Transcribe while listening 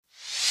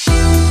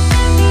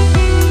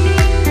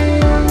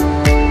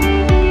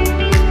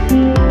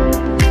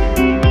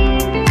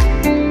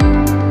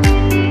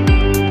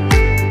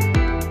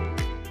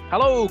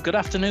good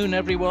afternoon,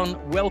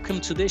 everyone. Welcome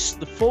to the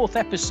fourth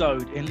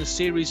episode in the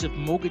series of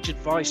mortgage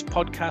advice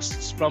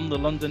podcasts from the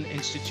London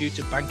Institute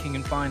of Banking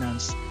and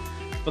Finance.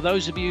 For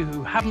those of you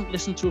who haven't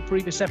listened to a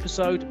previous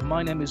episode,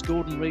 my name is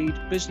Gordon Reid,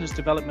 Business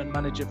Development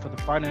Manager for the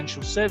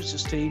Financial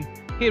Services team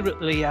here at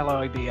the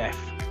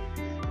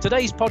LIBF.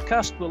 Today's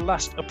podcast will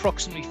last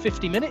approximately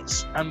 50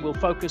 minutes and will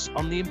focus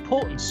on the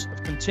importance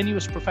of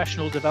continuous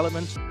professional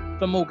development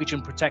for mortgage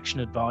and protection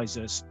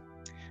advisors.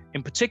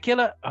 In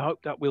particular, I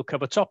hope that we'll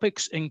cover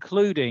topics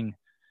including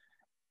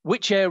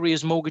which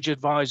areas mortgage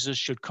advisors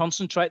should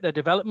concentrate their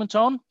development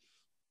on,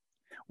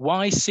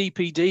 why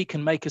CPD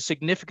can make a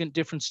significant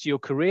difference to your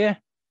career,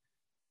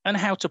 and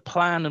how to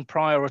plan and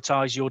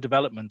prioritize your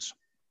development.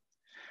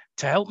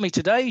 To help me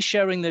today,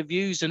 sharing their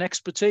views and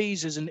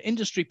expertise is an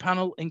industry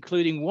panel,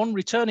 including one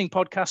returning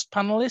podcast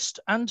panelist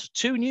and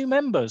two new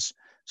members.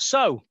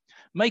 So,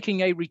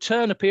 making a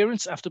return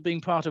appearance after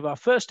being part of our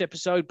first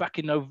episode back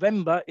in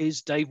November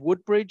is Dave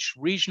Woodbridge,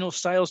 Regional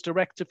Sales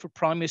Director for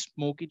Primis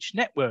Mortgage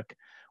Network.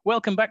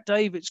 Welcome back,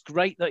 Dave. It's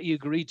great that you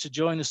agreed to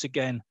join us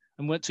again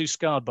and weren't too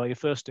scarred by your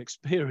first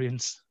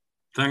experience.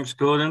 Thanks,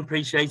 Gordon.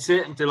 Appreciate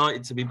it. I'm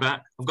delighted to be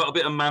back. I've got a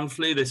bit of man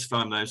flu this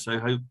time, though, so I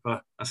hope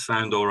I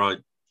sound all right.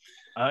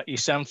 You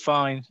sound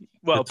fine.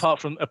 Well,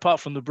 apart from the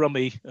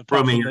Brummie, I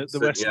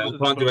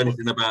can't do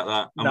anything about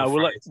that. No,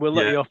 we'll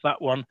let you off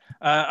that one.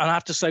 And I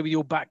have to say, with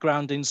your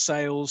background in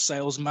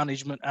sales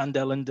management and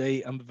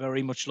L&D, I'm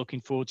very much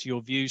looking forward to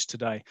your views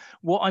today.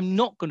 What I'm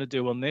not going to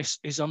do on this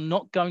is I'm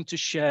not going to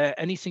share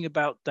anything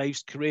about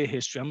Dave's career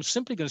history. I'm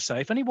simply going to say,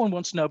 if anyone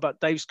wants to know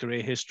about Dave's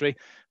career history,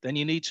 then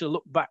you need to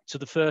look back to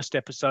the first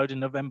episode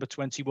in November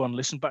 21.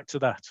 Listen back to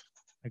that.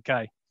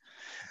 Okay.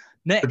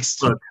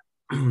 Next.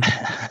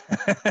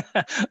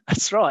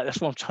 That's right.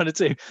 That's what I'm trying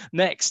to do.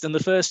 Next, and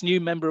the first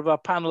new member of our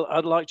panel,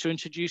 I'd like to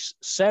introduce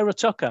Sarah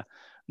Tucker,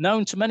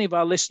 known to many of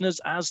our listeners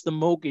as the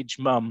Mortgage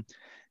Mum.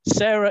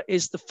 Sarah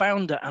is the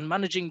founder and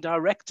managing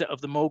director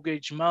of the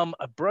Mortgage Mum,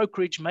 a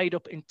brokerage made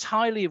up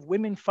entirely of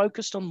women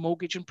focused on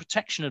mortgage and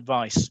protection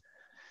advice.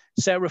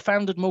 Sarah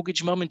founded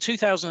Mortgage Mum in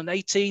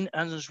 2018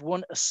 and has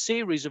won a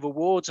series of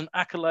awards and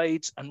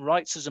accolades and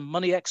writes as a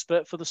money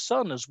expert for The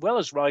Sun, as well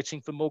as writing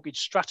for Mortgage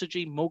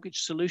Strategy,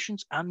 Mortgage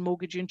Solutions and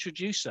Mortgage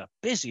Introducer.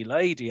 Busy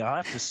lady, I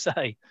have to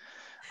say.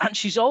 And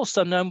she's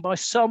also known by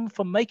some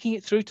for making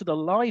it through to the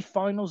live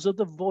finals of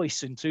The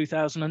Voice in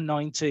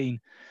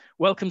 2019.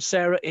 Welcome,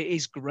 Sarah. It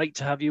is great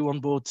to have you on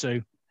board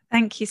too.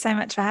 Thank you so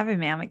much for having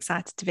me. I'm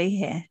excited to be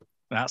here.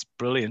 That's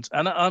brilliant.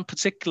 And I'm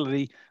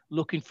particularly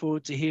looking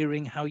forward to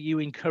hearing how you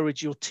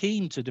encourage your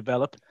team to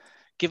develop,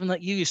 given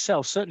that you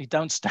yourself certainly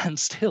don't stand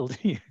still, do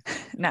you?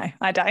 No,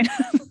 I don't.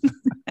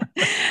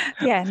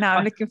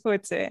 I'm looking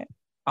forward to it.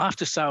 I have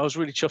to say, I was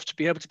really chuffed to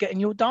be able to get in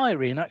your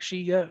diary and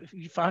actually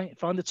you find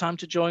the time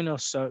to join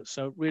us.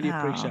 So really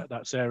appreciate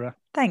that, Sarah.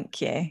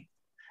 Thank you.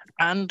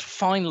 And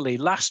finally,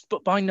 last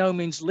but by no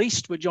means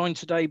least, we're joined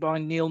today by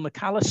Neil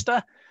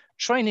McAllister,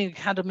 Training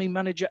Academy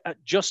Manager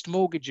at Just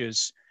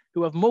Mortgages,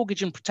 who have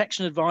mortgage and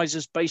protection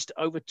advisors based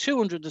at over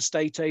 200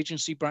 estate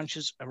agency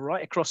branches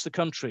right across the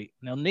country.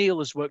 Now, Neil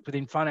has worked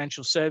within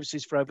financial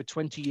services for over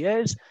 20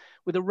 years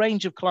with a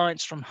range of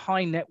clients from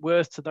high net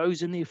worth to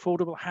those in the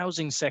affordable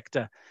housing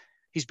sector.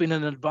 He's been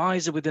an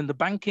advisor within the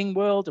banking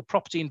world, a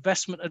property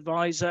investment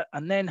advisor,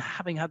 and then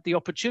having had the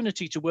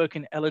opportunity to work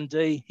in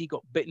L&D, he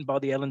got bitten by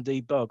the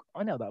L&D bug.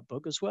 I know that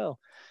bug as well.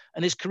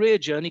 And his career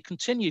journey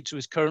continued to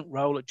his current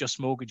role at Just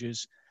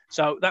Mortgages.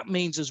 So that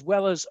means, as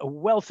well as a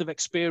wealth of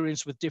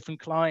experience with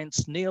different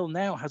clients, Neil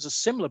now has a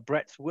similar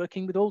breadth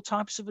working with all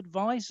types of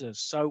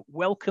advisors. So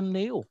welcome,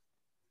 Neil.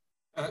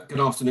 Good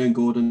afternoon,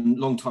 Gordon.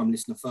 Long-time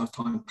listener,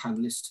 first-time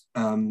panelist.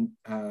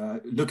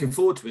 Looking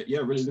forward to it.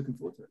 Yeah, really looking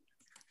forward to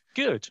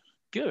it.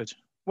 Good.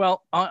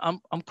 Well,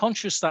 I'm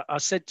conscious that I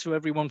said to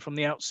everyone from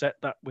the outset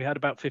that we had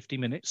about 50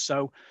 minutes.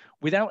 So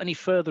without any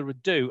further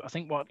ado, I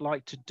think what I'd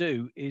like to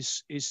do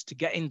is to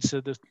get into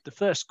the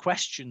first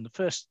question,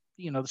 the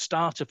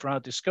starter for our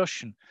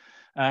discussion.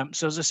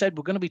 So as I said,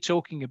 we're going to be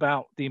talking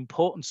about the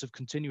importance of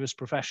continuous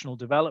professional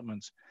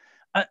development.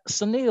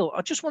 So Neil,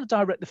 I just want to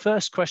direct the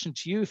first question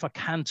to you, if I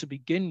can, to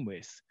begin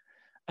with.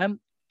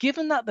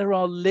 Given that there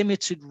are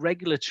limited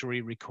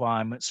regulatory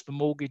requirements for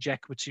mortgage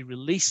equity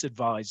release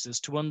advisors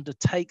to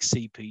undertake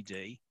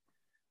CPD,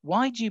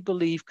 why do you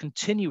believe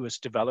continuous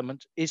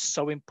development is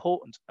so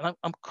important? And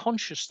I'm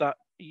conscious that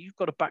you've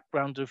got a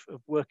background of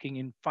working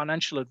in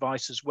financial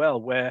advice as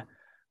well, where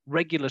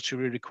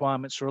regulatory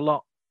requirements are a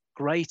lot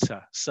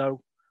greater. So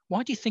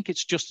why do you think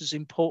it's just as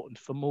important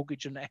for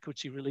mortgage and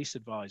equity release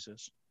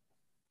advisors?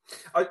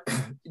 I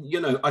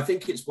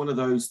think it's one of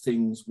those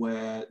things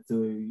where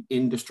the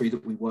industry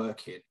that we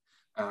work in,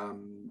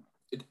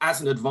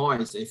 as an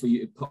advisor, if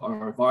we put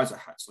our advisor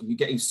hats on, you're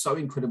getting so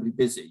incredibly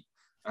busy,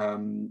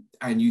 and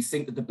you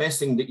think that the best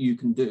thing that you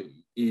can do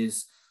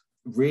is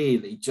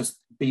really just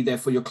be there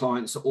for your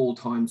clients at all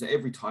times, at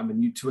every time,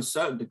 and you, to a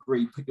certain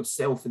degree, put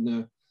yourself in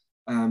the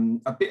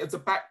a bit of the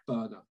back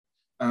burner.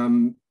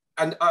 And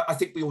I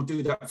think we all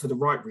do that for the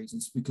right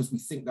reasons, because we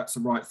think that's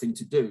the right thing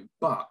to do.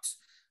 But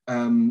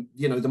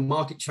the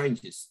market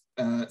changes,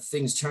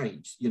 things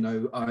change.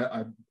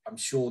 I'm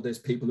sure there's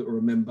people that will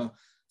remember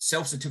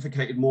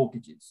self-certificated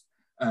mortgages,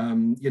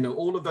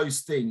 all of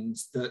those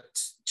things that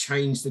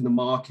changed in the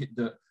market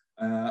that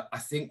I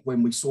think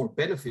when we saw a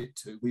benefit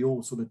to, we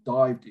all sort of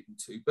dived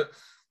into. But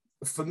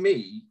for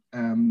me,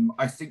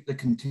 I think the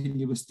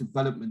continuous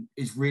development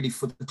is really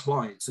for the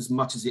clients as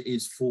much as it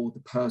is for the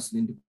person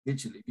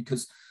individually,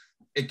 because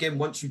again,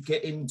 once you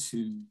get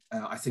into,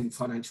 I think,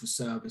 financial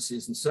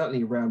services and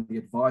certainly around the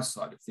advice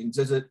side of things,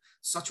 there's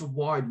such a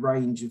wide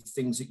range of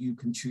things that you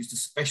can choose to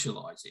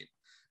specialize in.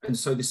 And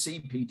so the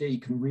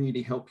CPD can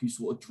really help you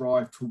sort of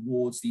drive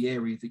towards the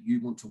area that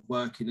you want to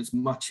work in as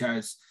much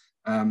as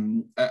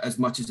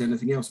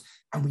anything else.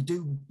 And we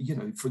do,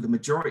 for the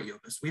majority of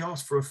us, we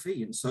ask for a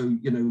fee. And so,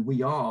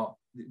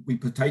 we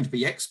pertain to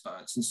be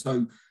experts. And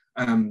so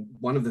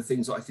one of the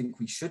things that I think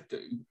we should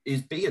do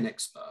is be an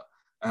expert.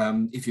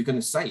 If you're going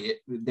to say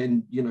it,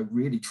 then,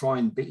 really try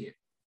and be it.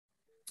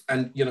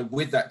 And,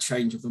 with that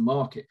change of the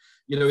market,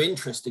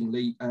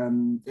 interestingly,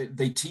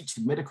 they teach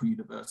in medical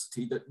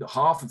university that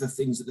half of the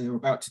things that they're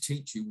about to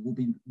teach you will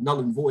be null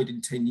and void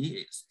in 10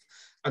 years.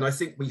 And I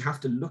think we have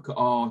to look at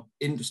our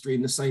industry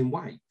in the same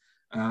way.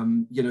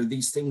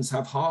 These things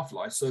have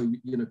half-life. So,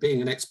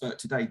 being an expert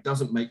today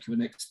doesn't make you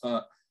an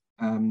expert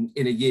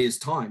in a year's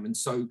time. And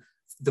so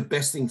the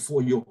best thing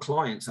for your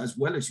clients as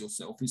well as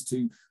yourself is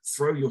to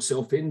throw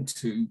yourself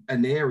into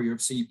an area of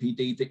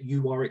CPD that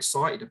you are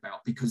excited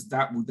about, because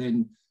that will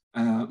then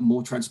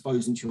more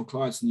transpose into your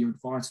clients and your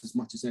advice as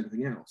much as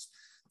anything else.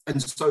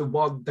 And so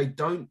while they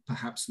don't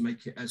perhaps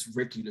make it as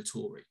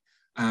regulatory,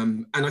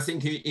 and I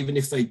think even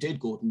if they did,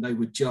 Gordon, they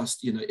would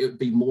just, it would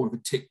be more of a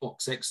tick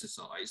box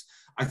exercise.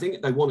 I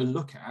think they want to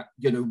look at,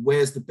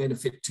 where's the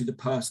benefit to the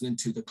person and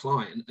to the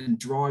client, and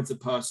drive the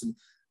person,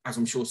 as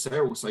I'm sure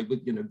Sarah will say,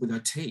 with her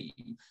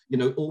team.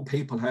 All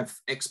people have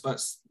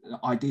experts,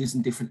 ideas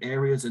in different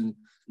areas and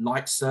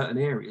like certain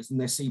areas, and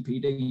their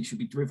CPD should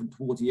be driven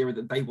towards the area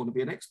that they want to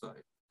be an expert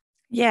in.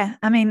 Yeah,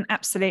 I mean,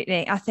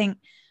 absolutely. I think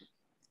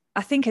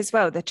as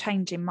well, the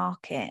changing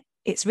market,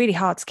 it's really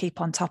hard to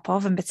keep on top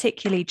of, and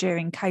particularly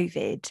during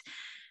COVID,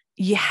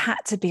 you had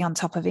to be on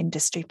top of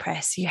industry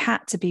press. You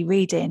had to be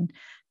reading,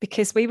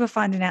 because we were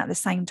finding out at the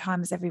same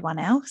time as everyone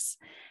else.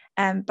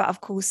 But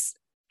of course,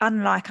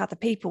 unlike other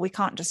people, we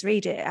can't just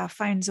read it. Our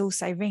phone's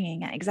also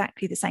ringing at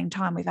exactly the same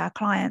time with our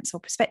clients or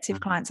prospective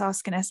clients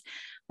asking us,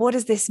 what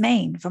does this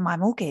mean for my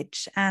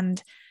mortgage?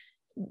 And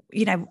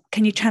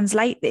can you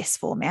translate this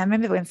for me? I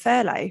remember when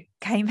furlough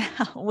came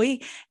out,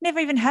 we never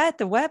even heard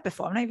the word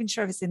before. I'm not even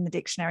sure if it's in the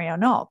dictionary or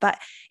not, but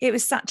it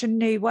was such a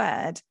new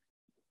word.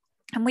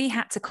 And we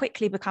had to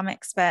quickly become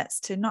experts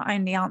to not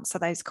only answer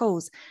those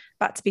calls,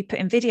 but to be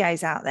putting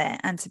videos out there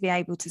and to be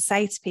able to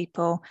say to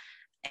people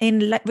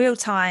in real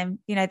time,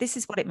 this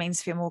is what it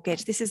means for your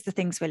mortgage. This is the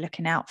things we're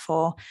looking out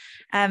for.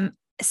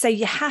 So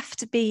you have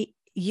to be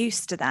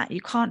used to that.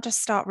 You can't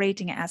just start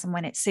reading it as and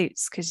when it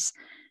suits, because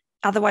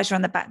otherwise you're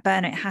on the back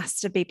burner. It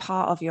has to be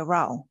part of your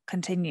role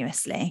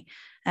continuously,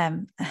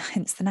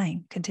 hence the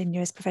name,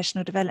 continuous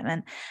professional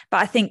development.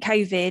 But I think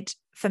COVID,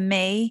 for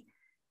me,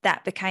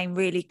 that became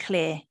really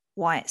clear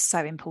why it's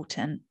so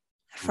important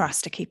for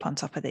us to keep on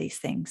top of these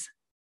things.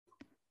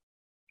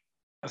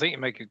 I think you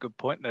make a good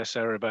point there,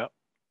 Sarah, about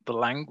the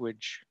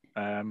language,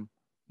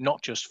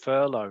 not just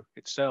furlough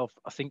itself.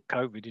 I think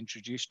COVID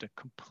introduced a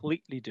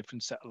completely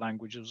different set of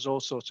languages, all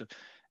sorts of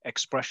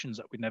expressions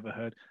that we'd never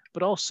heard,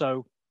 but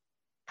also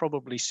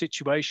probably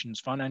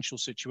financial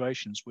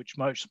situations, which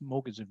most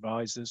mortgage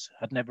advisors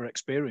had never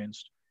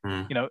experienced.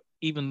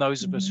 Even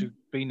those of us who've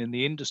been in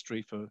the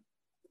industry for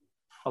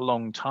a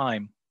long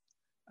time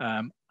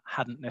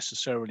hadn't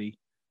necessarily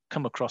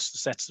come across the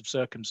sets of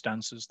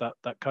circumstances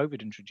that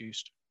COVID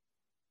introduced.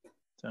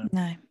 So,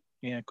 no.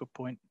 Yeah, good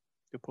point.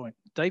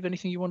 Dave,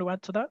 anything you want to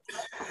add to that?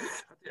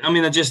 I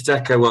mean, I just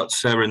echo what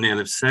Sarah and Neil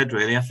have said,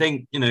 really. I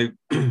think,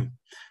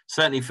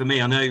 certainly for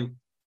me, I know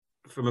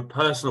from a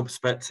personal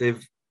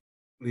perspective,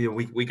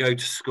 we go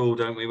to school,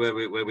 don't we, where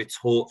we're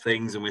taught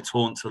things and we're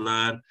taught to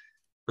learn.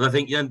 But I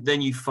think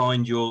then you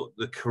find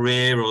the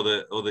career or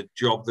the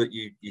job that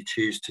you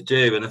choose to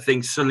do. And I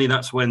think suddenly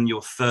that's when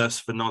your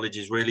thirst for knowledge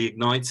is really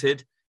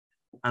ignited.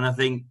 And I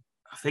think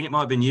it might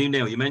have been you,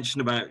 Neil. You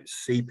mentioned about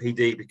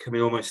CPD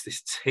becoming almost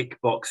this tick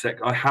box.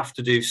 I have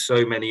to do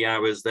so many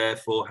hours,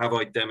 therefore have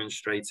I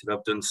demonstrated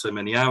I've done so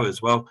many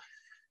hours? Well,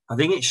 I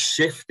think it's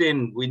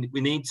shifting. We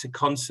need to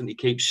constantly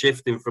keep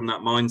shifting from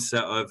that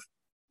mindset of,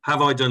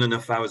 have I done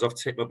enough hours? I've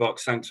ticked my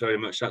box, thanks very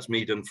much, that's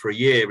me done for a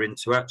year,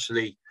 into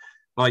actually,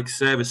 like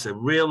Sarah said,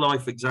 real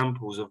life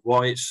examples of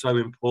why it's so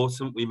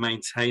important we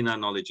maintain our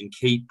knowledge and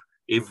keep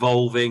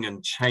evolving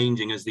and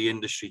changing as the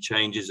industry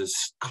changes, as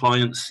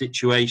client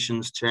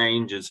situations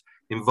change, as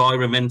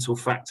environmental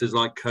factors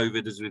like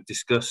COVID, as we've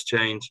discussed,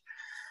 change.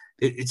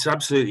 It's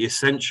absolutely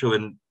essential.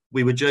 And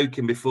we were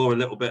joking before a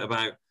little bit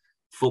about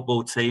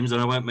football teams,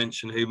 and I won't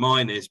mention who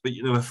mine is, but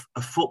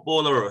a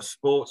footballer or a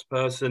sports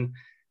person,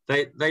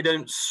 they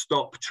don't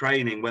stop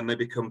training when they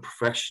become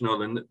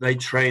professional, and they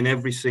train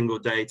every single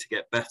day to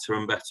get better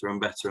and better and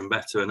better and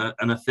better.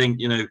 And I think,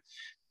 you know,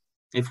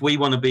 if we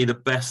want to be the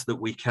best that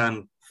we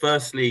can,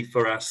 firstly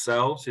for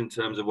ourselves in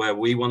terms of where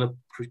we want to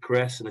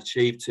progress and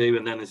achieve to,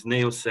 and then as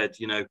Neil said,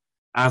 you know,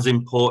 as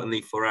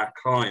importantly for our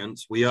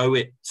clients, we owe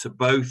it to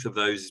both of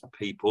those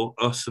people,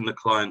 us and the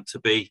client, to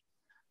be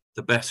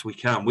the best we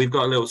can. We've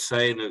got a little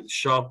saying that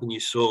sharpen your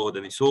sword,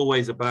 and it's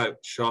always about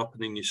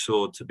sharpening your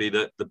sword to be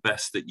the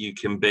best that you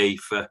can be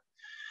for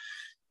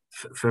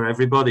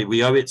everybody.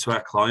 We owe it to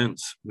our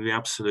clients. We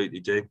absolutely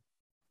do.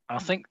 I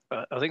think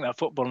that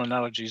football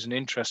analogy is an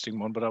interesting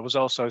one, but I was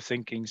also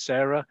thinking,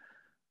 Sarah,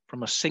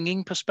 from a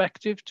singing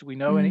perspective, do we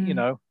know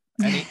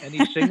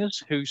any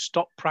singers who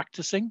stop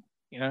practicing?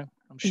 You know,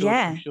 I'm sure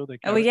they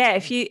can. Oh yeah,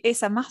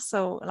 it's a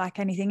muscle like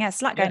anything else.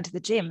 It's like going to the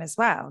gym as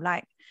well.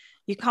 Like,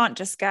 you can't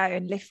just go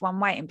and lift one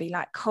weight and be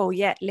like, cool,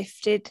 yeah,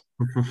 lifted.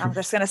 I'm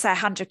just going to say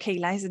 100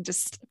 kilos and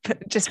just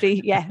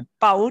be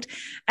bold,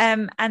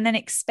 and then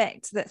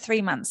expect that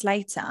 3 months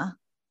later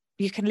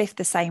you can lift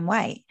the same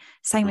weight.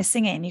 Same as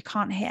singing. You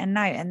can't hit a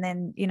note and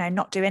then, you know,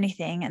 not do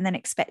anything and then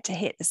expect to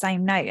hit the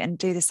same note and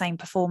do the same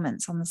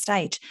performance on the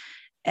stage.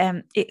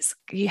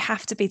 You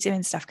have to be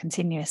doing stuff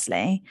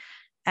continuously.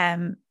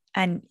 And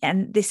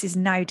this is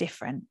no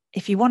different.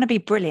 If you want to be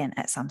brilliant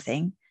at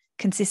something,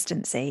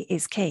 consistency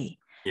is key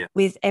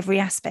with every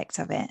aspect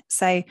of it.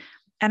 So,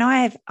 and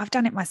I've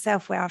done it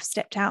myself where I've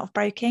stepped out of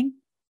broking.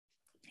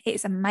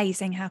 It's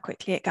amazing how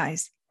quickly it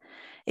goes.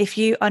 If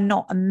you are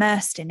not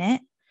immersed in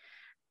it,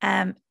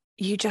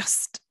 you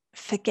just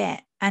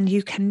forget, and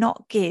you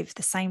cannot give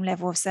the same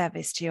level of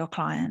service to your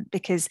client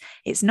because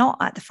it's not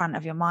at the front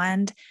of your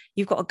mind.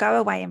 You've got to go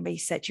away and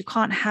research. You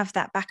can't have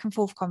that back and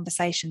forth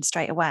conversation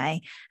straight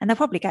away, and they'll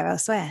probably go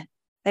elsewhere.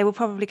 They will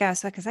probably go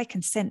elsewhere because they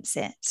can sense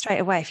it straight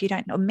away if you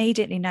don't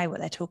immediately know what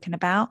they're talking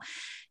about.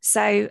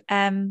 So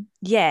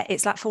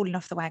it's like falling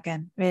off the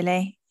wagon,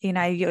 really. You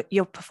know,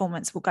 your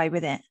performance will go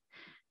with it.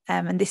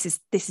 And this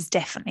is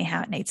definitely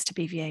how it needs to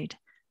be viewed.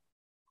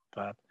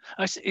 Fab.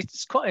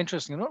 It's quite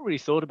interesting. I've not really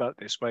thought about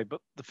it this way,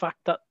 but the fact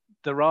that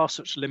there are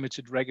such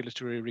limited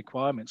regulatory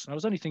requirements, and I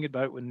was only thinking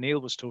about when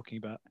Neil was talking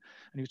about,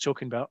 and he was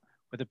talking about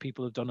whether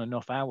people have done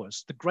enough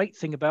hours. The great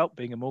thing about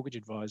being a mortgage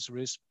advisor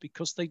is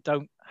because they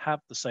don't have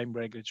the same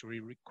regulatory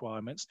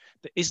requirements,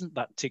 there isn't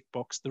that tick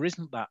box, there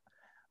isn't that,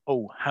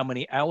 oh, how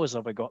many hours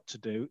have I got to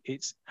do?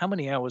 It's how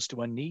many hours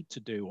do I need to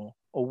do,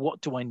 or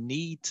what do I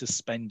need to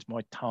spend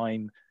my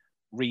time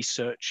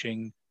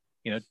researching,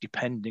 you know,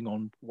 depending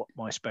on what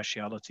my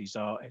specialities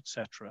are,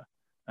 etc.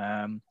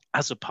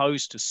 As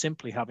opposed to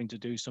simply having to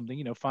do something.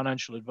 You know,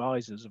 financial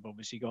advisors have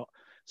obviously got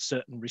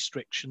certain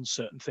restrictions,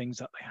 certain things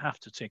that they have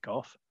to tick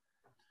off.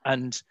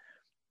 And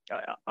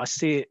I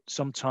see it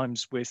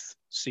sometimes with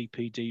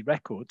CPD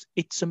records.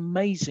 It's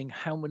amazing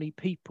how many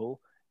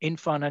people in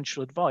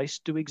financial advice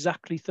do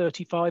exactly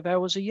 35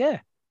 hours a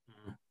year.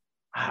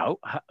 How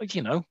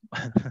you know?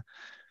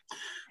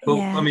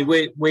 Well, I mean,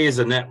 we as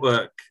a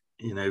network,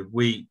 you know,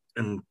 we,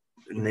 and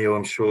Neil,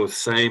 I'm sure the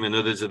same, and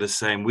others are the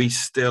same. We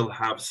still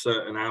have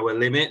certain hour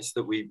limits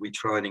that we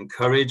try and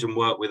encourage and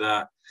work with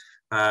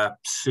our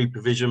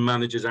supervision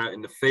managers out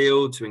in the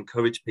field to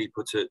encourage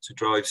people to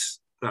drive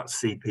that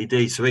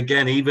CPD. So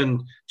again,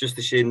 even just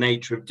the sheer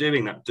nature of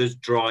doing that does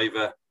drive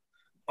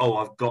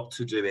I've got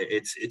to do it.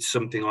 It's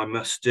something I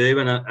must do.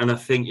 And I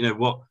think, you know,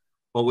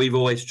 what we've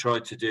always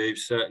tried to do,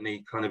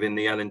 certainly kind of in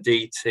the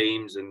L&D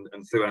teams and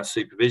through our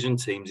supervision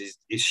teams,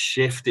 is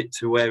shift it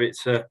to where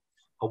it's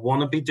I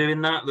want to be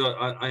doing that.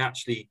 I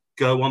actually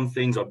go on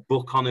things, I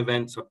book on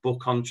events, I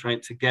book on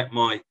train to get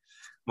my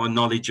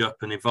knowledge up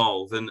and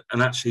evolve. And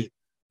actually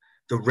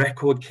the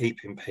record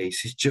keeping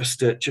piece is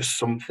just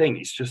something.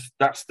 It's just,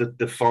 that's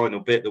the final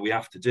bit that we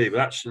have to do.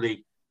 But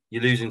actually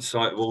you're losing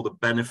sight of all the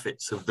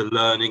benefits of the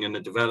learning and the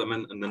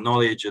development and the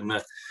knowledge and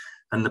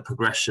the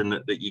progression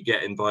that you're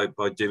getting by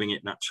doing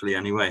it naturally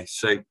anyway.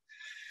 So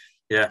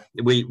yeah,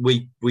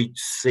 we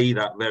see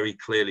that very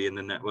clearly in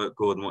the network,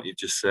 Gordon, what you've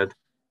just said.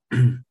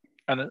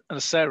 And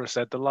as Sarah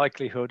said, the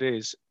likelihood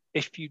is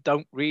if you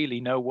don't really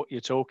know what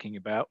you're talking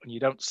about and you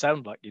don't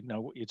sound like you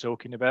know what you're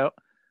talking about,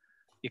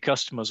 your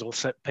customers will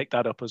pick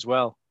that up as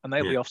well, and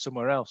they'll be off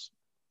somewhere else.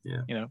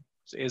 Yeah, you know,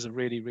 so it is a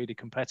really, really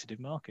competitive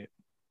market.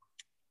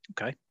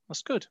 Okay,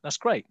 that's good. That's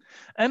great.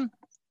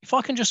 If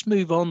I can just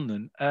move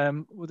on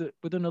then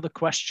with another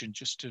question,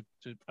 just to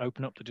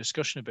open up the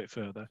discussion a bit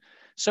further.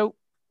 So,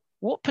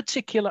 what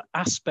particular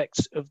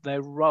aspects of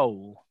their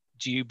role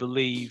do you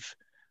believe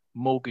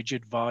mortgage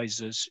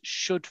advisors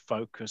should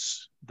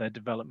focus their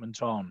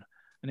development on?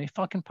 And if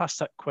I can pass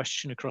that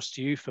question across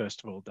to you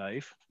first of all,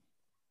 Dave.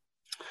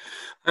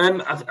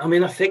 I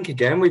mean, I think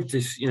again with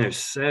this, you know,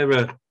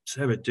 Sarah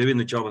doing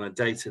the job on a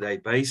day-to-day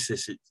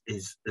basis,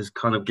 has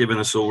kind of given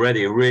us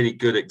already a really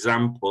good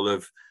example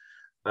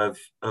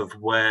of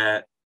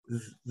where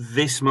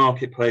this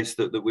marketplace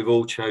that we've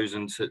all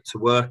chosen to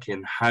work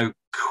in, how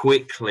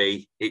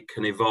quickly it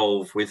can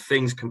evolve with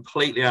things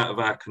completely out of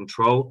our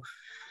control.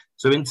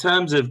 So in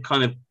terms of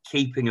kind of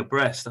keeping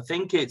abreast, I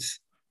think it's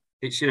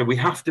it's, we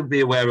have to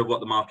be aware of what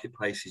the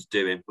marketplace is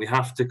doing. We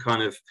have to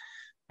kind of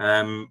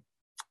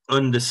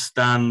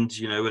understand,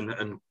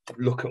 and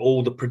look at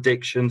all the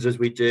predictions as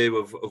we do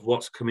of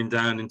what's coming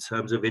down in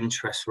terms of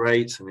interest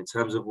rates and in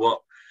terms of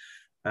what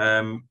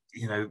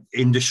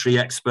industry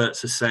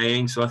experts are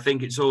saying. So I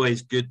think it's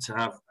always good to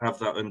have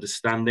that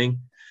understanding.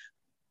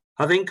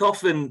 I think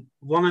often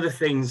one of the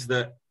things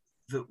that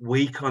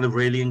we kind of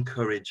really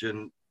encourage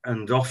and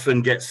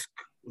often gets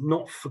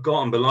not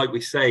forgotten, but like we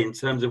say, in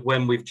terms of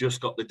when we've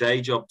just got the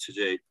day job to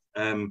do,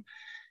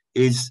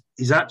 is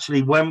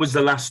actually, when was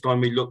the last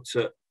time we looked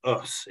at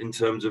us in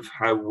terms of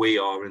how we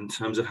are, in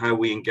terms of how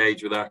we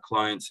engage with our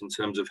clients, in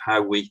terms of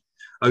how we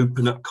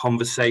open up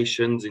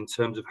conversations, in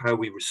terms of how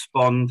we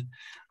respond.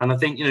 And I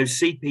think,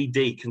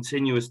 CPD,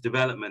 continuous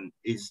development,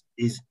 is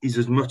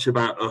as much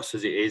about us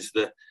as it is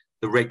the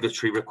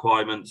regulatory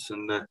requirements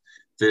and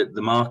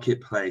the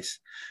marketplace.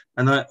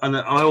 And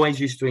I always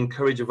used to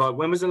encourage,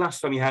 when was the last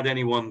time you had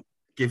anyone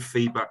give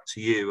feedback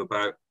to you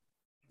about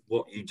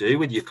what you do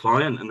with your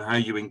client and how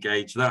you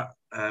engage that?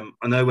 I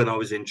know when I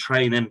was in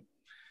training,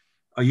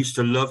 I used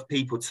to love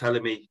people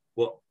telling me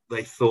what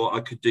they thought I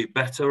could do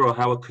better or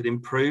how I could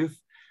improve.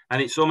 And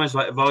it's almost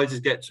like advisors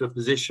get to a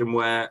position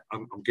where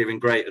I'm giving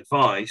great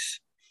advice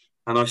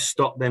and I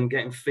stop them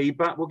getting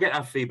feedback. We'll get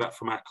our feedback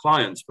from our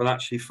clients, but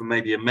actually from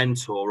maybe a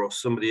mentor or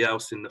somebody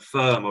else in the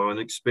firm or an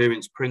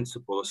experienced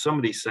principal or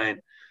somebody saying,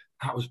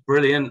 that was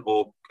brilliant,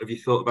 or have you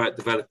thought about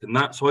developing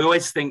that? So I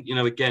always think,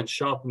 again,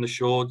 sharpen the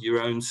sword, your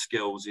own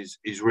skills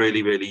is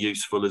really, really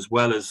useful, as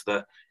well as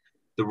the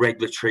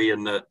regulatory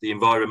and the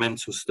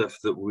environmental stuff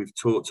that we've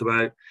talked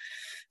about.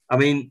 I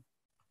mean,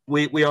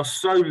 we are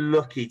so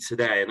lucky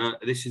today, and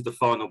this is the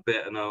final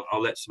bit, and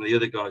I'll let some of the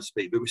other guys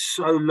speak, but we're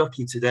so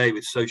lucky today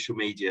with social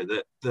media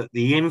that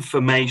the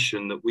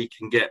information that we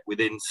can get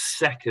within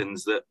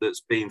seconds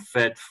that's being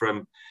fed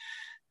from,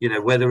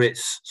 whether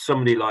it's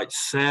somebody like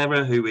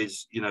Sarah, who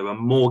is, a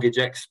mortgage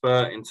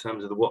expert in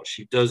terms of what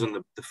she does and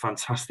the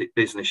fantastic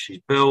business she's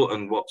built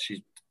and what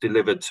she's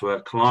delivered to her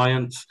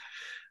clients,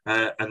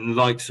 and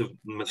likes of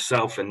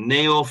myself and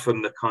Neil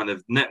from the kind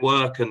of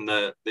network and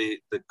the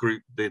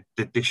group, the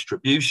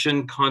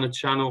distribution kind of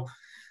channel,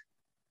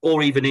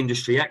 or even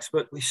industry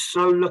expert. We're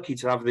so lucky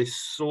to have this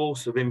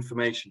source of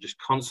information just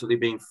constantly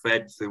being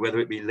fed through, whether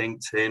it be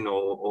LinkedIn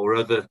or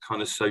other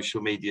kind of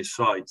social media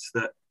sites,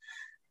 that,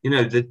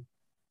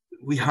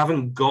 we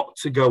haven't got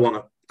to go on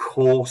a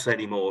course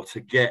anymore to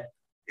get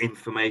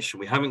information.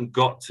 We haven't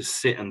got to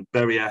sit and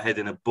bury our head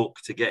in a book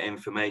to get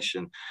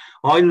information.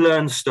 I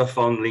learn stuff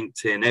on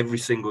LinkedIn every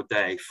single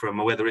day,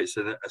 from whether it's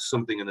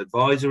something an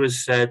advisor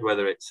has said,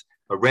 whether it's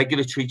a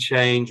regulatory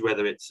change,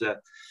 whether it's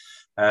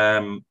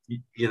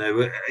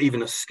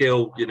even a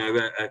skill,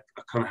 a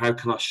kind of how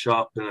can I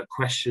sharpen a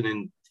question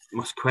in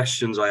most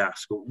questions I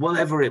ask, or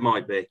whatever it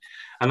might be.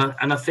 And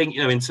I think,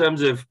 in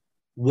terms of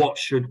what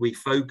should we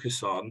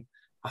focus on,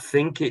 I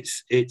think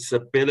it's a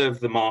bit of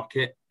the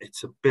market,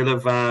 it's a bit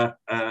of our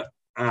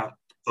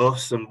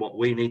us and what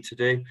we need to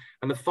do.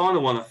 And the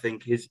final one, I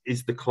think, is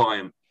the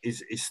client,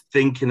 is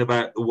thinking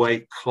about the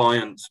way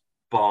clients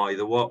buy,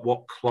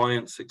 what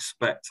clients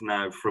expect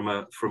now from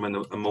a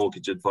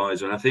mortgage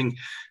advisor. And I think,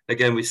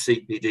 again, with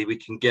CPD, we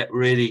can get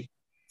really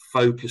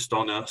focused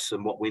on us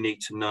and what we need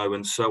to know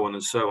and so on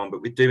and so on,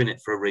 but we're doing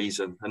it for a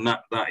reason, and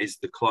that is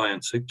the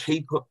client. So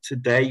keep up to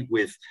date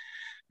with,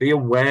 be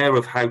aware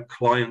of how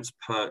clients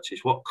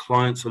purchase, what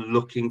clients are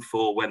looking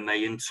for when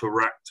they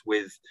interact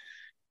with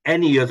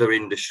any other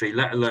industry,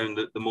 let alone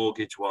the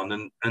mortgage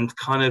one, and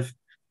kind of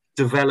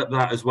develop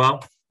that as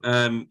well.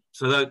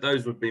 So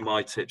those would be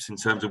my tips in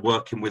terms of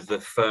working with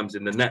the firms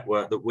in the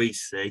network that we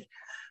see,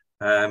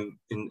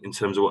 in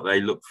terms of what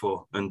they look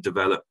for and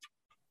develop.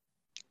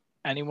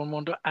 Anyone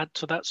want to add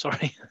to that?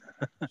 Sorry.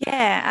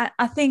 Yeah,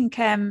 I think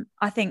I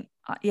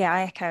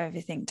echo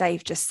everything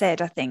Dave just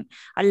said. I think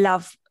I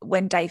love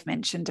when Dave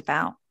mentioned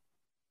about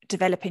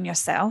developing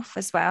yourself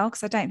as well,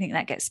 because I don't think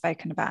that gets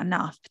spoken about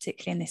enough,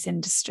 particularly in this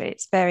industry.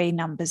 It's very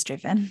numbers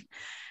driven,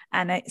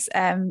 and it's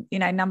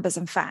numbers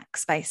and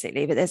facts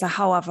basically, but there's a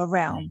whole other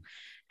realm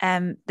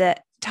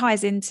that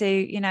ties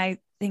into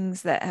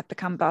things that have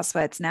become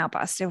buzzwords now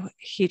but are still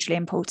hugely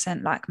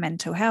important, like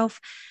mental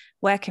health,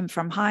 working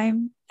from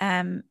home.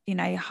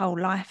 Your whole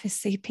life is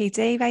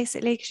CPD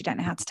basically, because you don't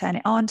know how to turn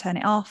it on, turn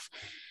it off.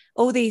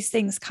 All these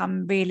things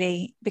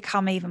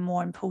become even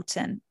more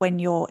important when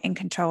you're in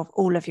control of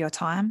all of your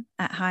time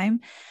at home.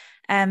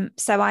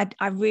 So I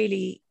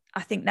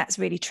think that's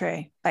really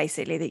true,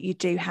 basically, that you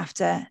do have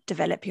to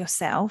develop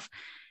yourself.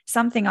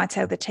 Something I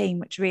tell the team,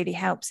 which really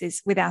helps,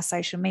 is with our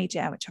social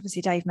media, which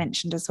obviously Dave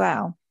mentioned as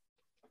well.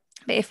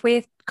 But if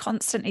we're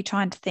constantly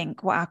trying to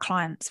think what our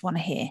clients want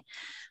to hear,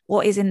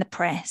 what is in the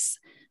press,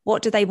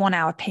 what do they want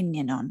our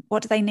opinion on?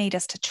 What do they need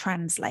us to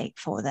translate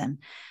for them?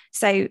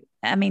 So,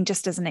 I mean,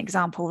 just as an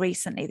example,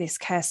 recently, this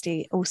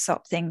Kirsty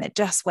Allsop thing that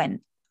just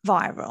went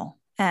viral,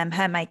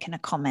 her making a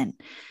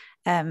comment,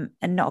 and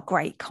not a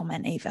great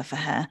comment either for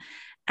her.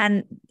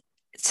 And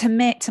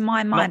to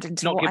my mind, and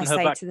to what I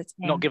say to the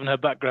team. Not given her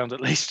background, at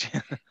least.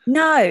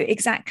 No,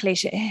 exactly.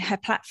 Her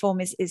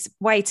platform is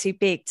way too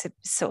big to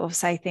sort of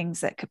say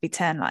things that could be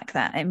turned like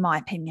that, in my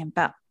opinion.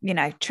 But, you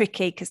know,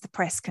 tricky because the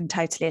press can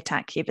totally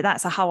attack you. But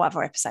that's a whole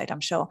other episode,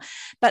 I'm sure.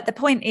 But the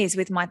point is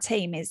with my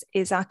team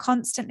is I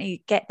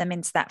constantly get them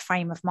into that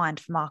frame of mind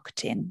for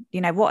marketing.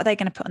 You know, what are they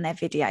going to put on their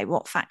video?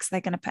 What facts are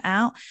they going to put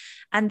out?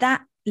 And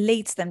that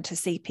leads them to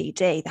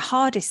CPD. The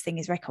hardest thing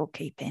is record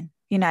keeping.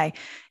 You know,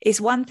 it's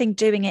one thing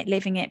doing it,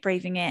 living it,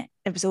 breathing it,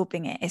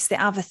 absorbing it. It's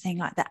the other thing,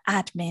 like the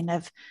admin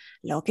of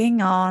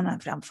logging on.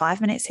 I've done 5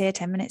 minutes here,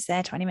 10 minutes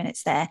there, 20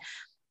 minutes there.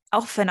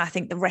 Often I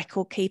think the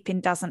record keeping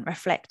doesn't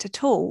reflect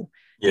at all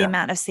the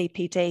amount of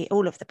CPD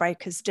all of the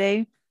brokers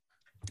do.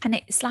 And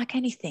it's like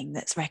anything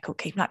that's record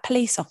keeping, like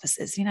police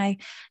officers, you know, they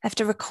have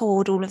to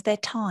record all of their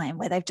time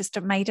where they've just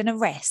made an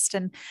arrest,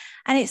 and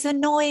it's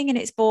annoying and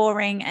it's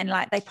boring, and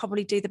like they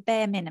probably do the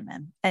bare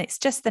minimum, and it's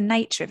just the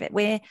nature of it.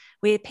 We're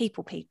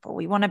people.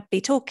 We want to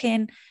be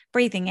talking,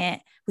 breathing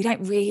it. We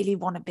don't really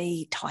want to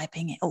be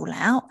typing it all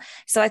out.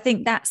 So I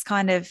think that's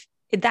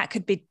that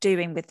could be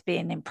doing with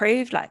being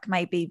improved, like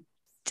maybe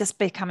just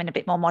becoming a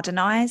bit more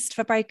modernized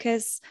for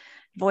brokers,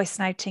 voice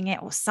noting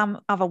it, or some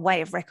other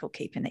way of record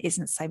keeping that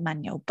isn't so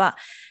manual. But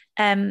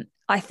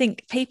I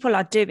think people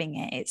are doing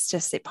it. It's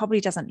just, it probably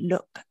doesn't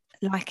look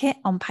like it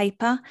on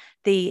paper,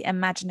 the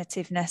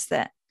imaginativeness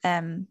that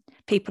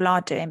people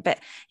are doing. But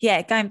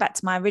yeah, going back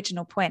to my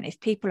original point, if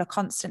people are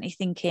constantly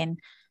thinking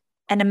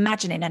and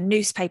imagining a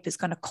newspaper's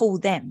going to call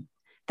them,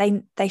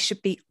 they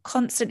should be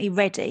constantly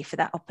ready for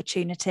that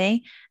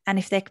opportunity. And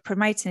if they're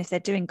promoting, if they're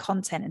doing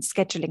content and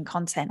scheduling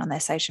content on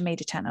their social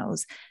media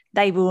channels,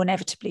 they will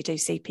inevitably do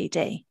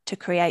CPD to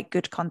create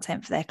good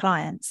content for their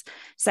clients.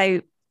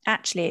 So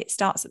actually it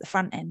starts at the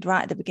front end,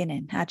 right at the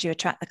beginning. How do you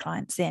attract the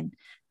clients in?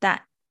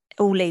 That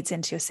all leads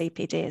into your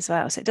CPD as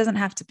well. So it doesn't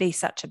have to be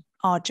such an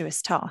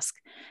arduous task.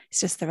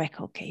 It's just the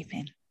record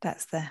keeping.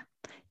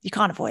 You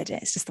can't avoid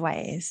it. It's just the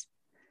way it is.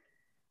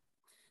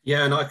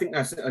 Yeah, and I think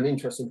that's an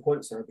interesting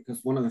point, Sarah,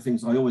 because one of the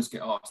things I always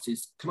get asked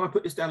is, can I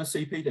put this down as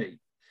CPD?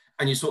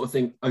 And you sort of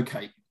think,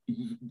 okay,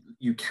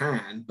 you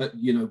can, but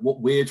you know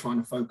what we're trying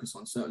to focus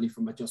on, certainly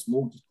from a Just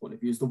Mortgage point of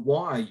view, is the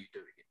why are you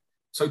doing it?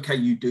 It's okay,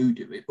 you do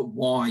it, but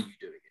why are you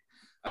doing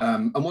it?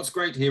 And what's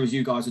great to hear is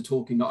you guys are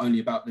talking not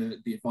only about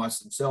the advice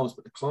themselves,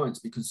 but the clients,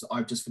 because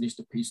I've just finished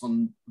a piece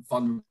on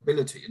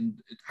vulnerability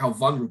and how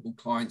vulnerable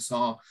clients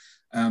are.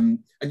 And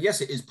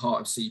yes, it is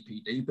part of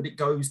CPD, but it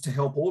goes to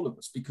help all of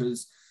us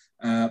because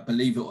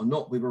believe it or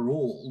not, we were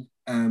all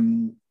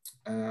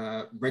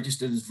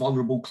registered as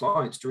vulnerable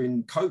clients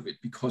during COVID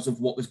because of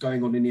what was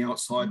going on in the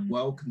outside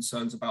world,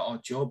 concerns about our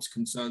jobs,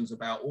 concerns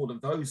about all of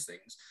those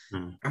things.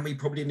 And we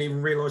probably didn't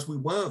even realize we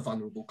were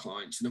vulnerable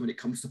clients, you know, when it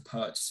comes to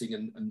purchasing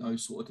and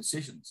those sort of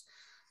decisions.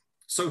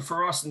 So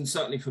for us, and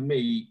certainly for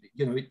me,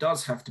 you know, it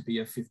does have to be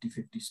a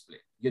 50-50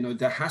 split. You know,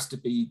 there has to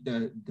be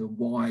the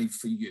why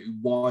for you.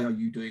 Why are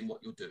you doing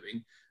what you're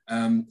doing?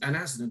 And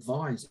as an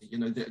advisor, you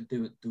know,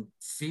 the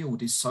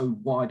field is so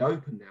wide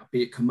open now,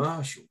 be it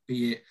commercial,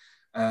 be it,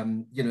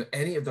 you know,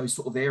 any of those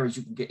sort of areas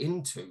you can get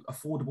into,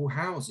 affordable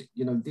housing,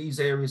 you know, these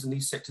areas and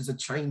these sectors are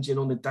changing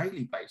on a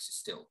daily basis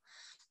still.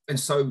 And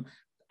so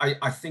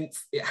I think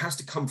it has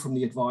to come from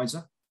the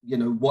advisor, you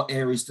know, what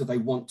areas do they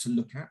want to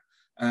look at?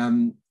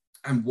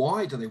 And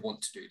why do they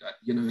want to do that?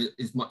 You know,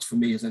 as much for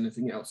me as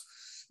anything else.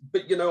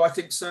 But, you know, I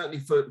think certainly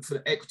for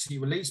equity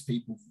release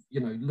people, you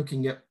know,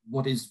 looking at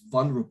what is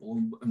vulnerable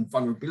and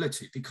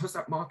vulnerability, because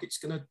that market's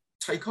going to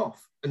take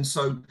off. And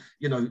so,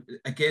 you know,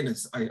 again,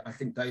 as I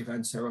think Dave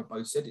and Sarah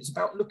both said, it's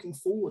about looking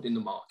forward in the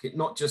market,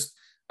 not just,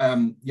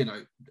 you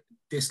know,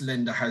 this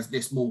lender has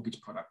this mortgage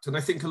product. And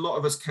I think a lot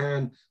of us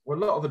can, or a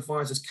lot of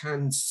advisors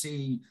can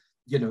see,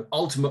 you know,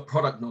 ultimate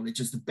product knowledge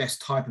as the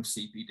best type of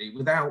CPD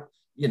without,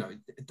 you know,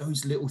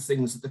 those little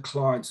things that the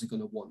clients are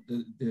going to want,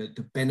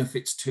 the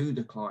benefits to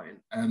the client.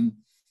 And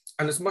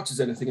as much as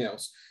anything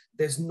else,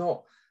 there's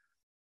not,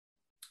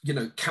 you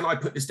know, can I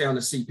put this down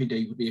as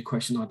CPD would be a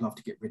question I'd love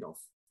to get rid of.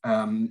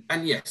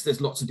 And yes,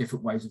 there's lots of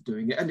different ways of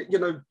doing it. And, you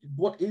know,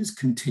 what is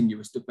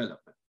continuous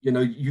development? You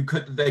know,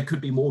 there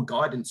could be more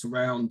guidance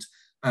around,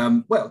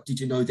 well, did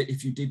you know that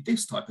if you did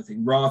this type of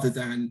thing, rather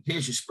than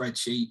here's your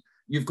spreadsheet,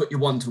 you've got your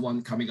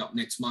one-to-one coming up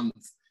next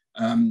month,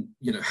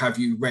 you know, have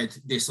you read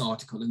this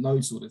article and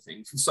those sort of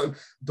things. And so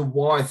the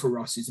why for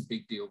us is a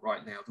big deal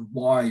right now, the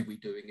why we're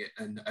doing it,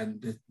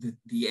 and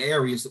the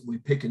areas that we're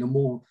picking are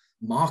more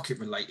market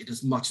related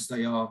as much as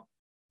they are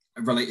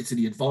related to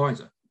the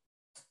advisor.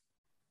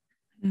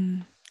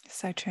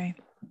 So true.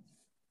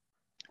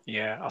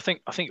 Yeah, I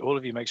think all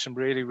of you make some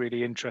really,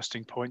 really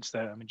interesting points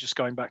there. I mean, just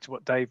going back to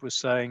what Dave was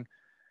saying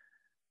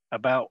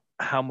about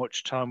how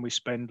much time we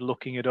spend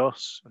looking at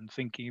us and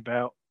thinking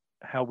about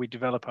how we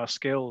develop our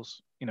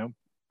skills. You know,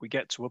 we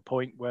get to a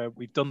point where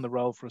we've done the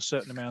role for a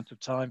certain amount of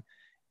time.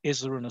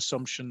 Is there an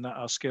assumption that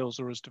our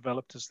skills are as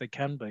developed as they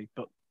can be?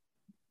 But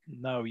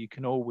no, you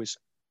can always,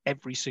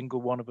 every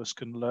single one of us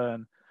can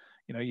learn.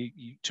 You know,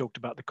 you talked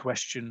about the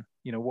question,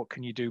 you know, what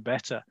can you do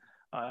better?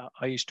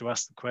 I used to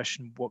ask the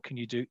question, what can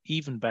you do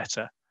even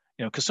better?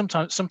 because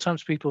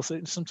sometimes people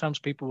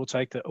will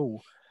take that,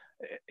 oh,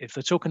 if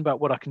they're talking about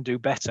what I can do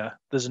better,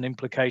 there's an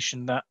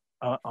implication that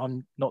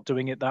I'm not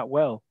doing it that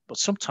well. But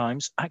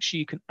sometimes actually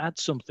you can add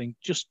something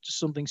just to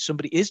something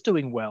somebody is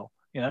doing well,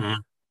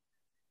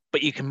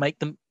 but you can make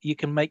them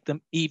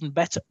even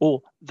better,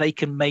 or they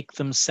can make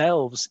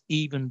themselves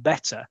even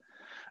better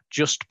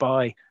just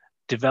by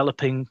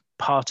developing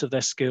part of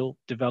their skill,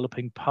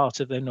 developing part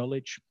of their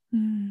knowledge.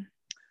 And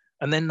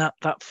then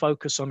that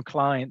focus on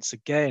clients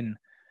again.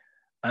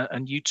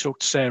 And you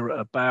talked, Sarah,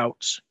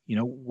 about,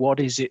 what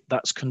is it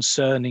that's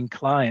concerning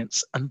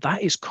clients? And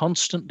that is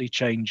constantly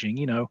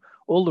changing.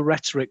 All the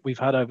rhetoric we've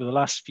had over the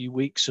last few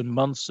weeks and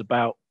months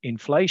about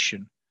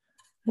inflation.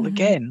 Well,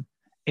 again,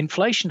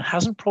 inflation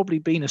hasn't probably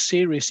been a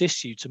serious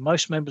issue to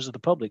most members of the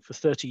public for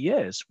 30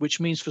 years, which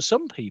means for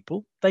some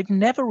people, they've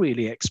never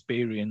really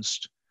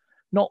experienced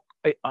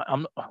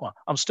I'm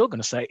still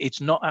going to say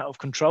it's not out of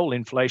control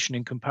inflation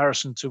in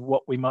comparison to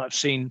what we might have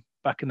seen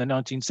back in the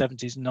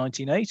 1970s and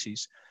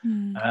 1980s.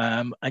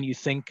 And you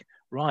think,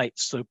 right,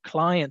 so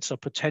clients are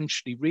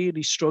potentially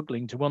really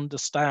struggling to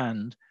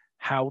understand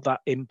how that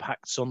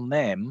impacts on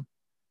them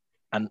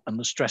and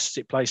the stresses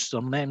it places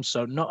on them.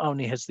 So not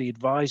only has the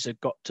advisor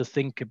got to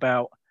think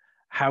about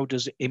how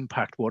does it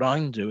impact what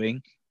I'm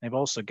doing, they've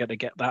also got to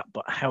get that,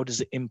 but how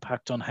does it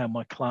impact on how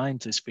my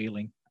client is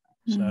feeling?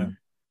 So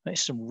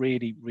there's some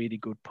really, really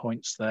good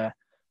points there.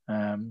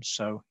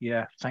 So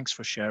yeah, thanks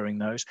for sharing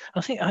those.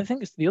 I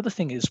think the other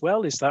thing as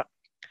well is that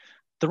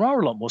there are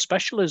a lot more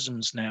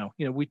specialisms now.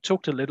 We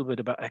talked a little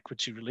bit about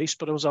equity release,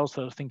 but I was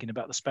also thinking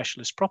about the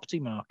specialist property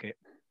market.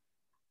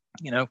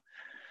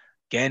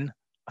 Again,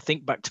 I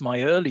think back to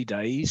my early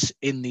days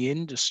in the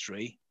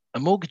industry, a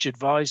mortgage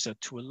advisor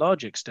to a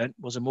large extent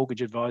was a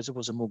mortgage advisor.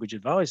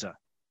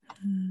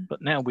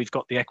 But now we've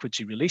got the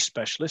equity release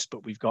specialist,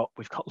 but we've got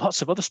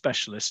lots of other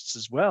specialists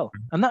as well.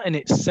 And that in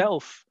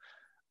itself,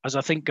 as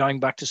I think going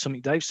back to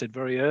something Dave said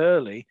very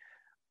early,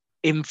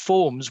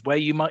 informs where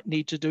you might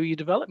need to do your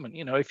development.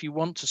 If you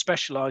want to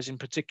specialize in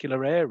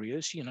particular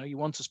areas, you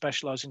want to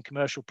specialize in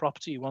commercial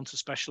property, you want to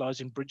specialize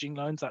in bridging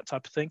loans, that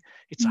type of thing.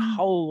 It's a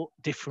whole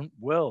different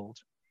world.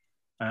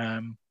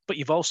 But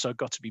you've also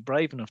got to be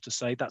brave enough to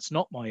say, that's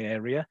not my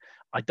area.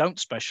 I don't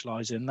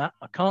specialize in that.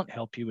 I can't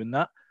help you in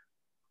that.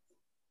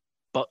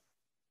 But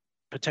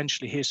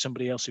potentially here's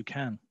somebody else who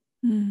can.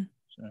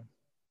 So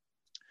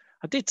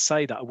I did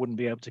say that I wouldn't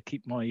be able to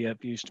keep my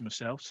views to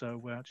myself.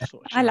 So I just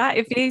thought I like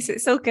your views.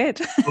 It's all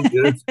good. Oh,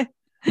 good.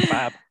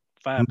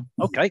 Fab.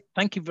 Okay.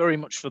 Thank you very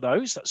much for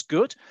those. That's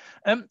good.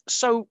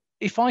 So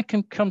if I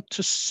can come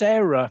to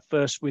Sarah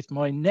first with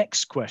my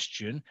next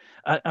question,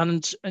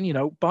 and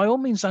by all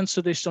means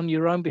answer this on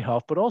your own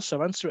behalf, but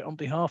also answer it on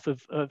behalf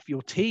of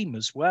your team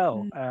as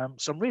well.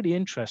 So I'm really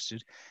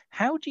interested.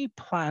 How do you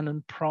plan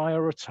and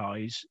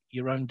prioritize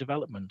your own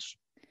development?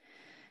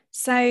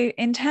 So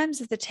in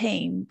terms of the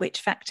team, which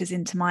factors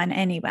into mine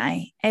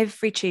anyway,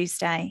 every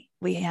Tuesday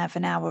we have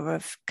an hour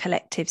of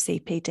collective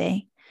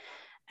CPD.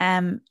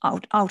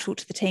 I'll talk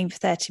to the team for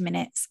 30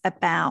 minutes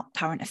about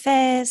current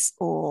affairs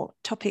or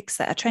topics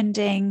that are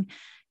trending,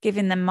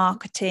 giving them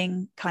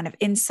marketing kind of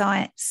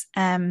insights,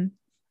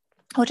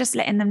 or just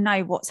letting them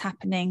know what's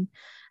happening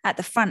at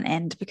the front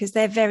end, because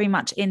they're very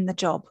much in the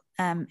job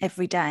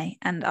every day.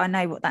 And I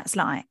know what that's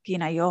like.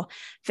 You're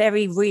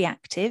very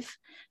reactive,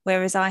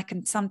 whereas I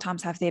can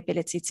sometimes have the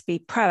ability to be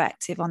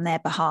proactive on their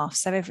behalf.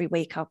 So every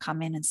week I'll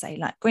come in and say,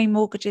 like, green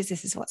mortgages,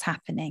 this is what's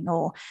happening,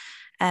 or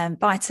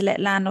buy-to-let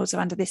landlords are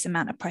under this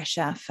amount of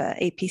pressure for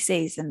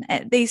EPCs,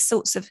 and these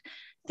sorts of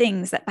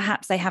things that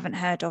perhaps they haven't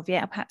heard of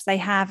yet, or perhaps they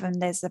have, and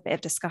there's a bit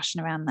of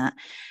discussion around that.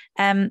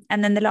 And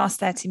then the last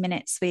 30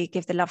 minutes, we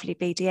give the lovely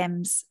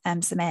BDMs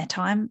some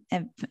airtime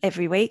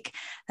every week.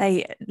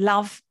 They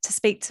love to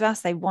speak to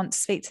us. They want to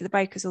speak to the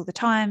brokers all the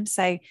time.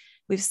 So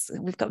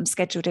we've got them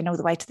scheduled in all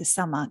the way to the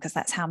summer, because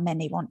that's how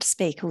many want to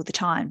speak all the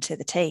time to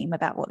the team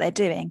about what they're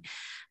doing.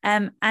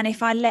 And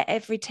if I let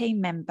every team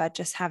member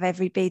just have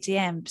every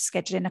BDM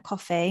schedule in a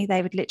coffee,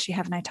 they would literally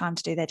have no time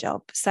to do their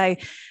job. So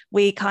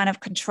we kind of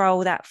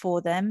control that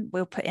for them.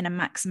 We'll put in a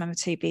maximum of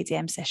 2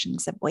 BDM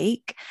sessions a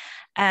week.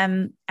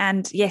 And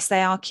yes,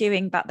 they are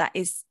queuing, but that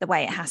is the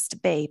way it has to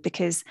be,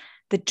 because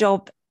the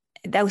job,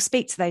 they'll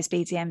speak to those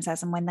BDMs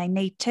as and when they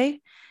need to.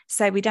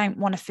 So we don't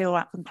want to fill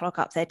up and clog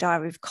up their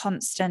diary with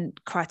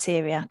constant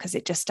criteria, because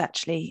it just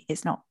actually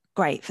is not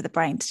great for the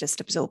brain to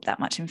just absorb that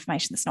much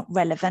information that's not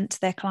relevant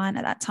to their client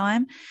at that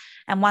time.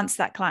 And once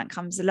that client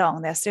comes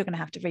along, they're still going to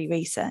have to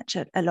re-research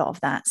a lot of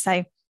that.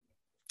 So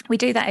we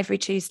do that every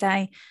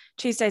Tuesday.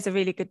 Tuesday's a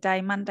really good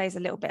day. Monday's a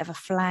little bit of a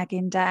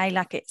flagging day.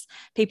 Like, it's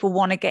people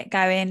want to get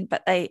going,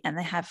 but they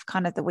have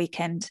kind of the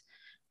weekend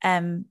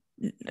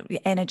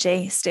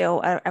energy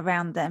still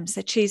around them.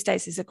 So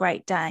Tuesdays is a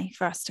great day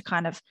for us to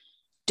kind of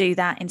do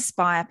that,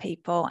 inspire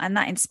people, and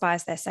that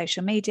inspires their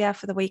social media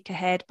for the week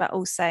ahead, but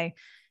also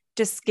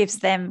just gives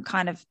them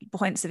kind of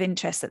points of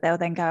interest that they'll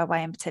then go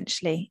away and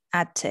potentially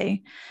add to.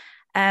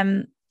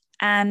 And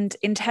And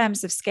in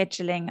terms of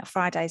scheduling,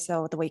 Fridays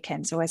or the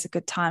weekends are always a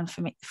good time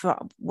for me, for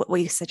what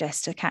we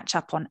suggest, to catch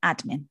up on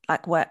admin,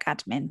 like work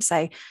admin.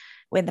 So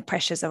when the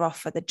pressures are off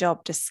for the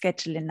job, just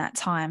scheduling that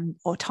time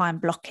or time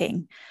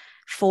blocking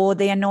for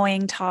the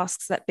annoying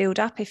tasks that build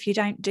up if you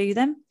don't do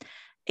them.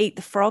 Eat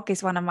the frog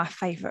is one of my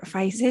favourite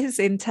phrases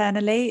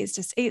internally. It's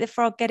just eat the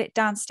frog, get it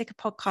done, stick a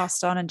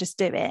podcast on and just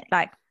do it.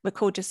 Like,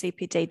 record your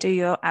CPD, do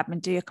your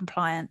admin, do your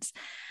compliance.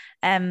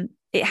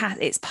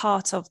 It's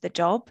part of the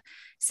job.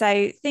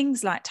 So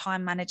things like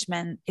time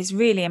management is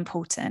really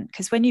important,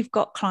 because when you've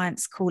got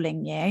clients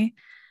calling you,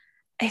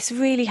 it's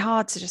really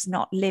hard to just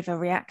not live a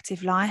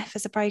reactive life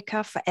as a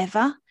broker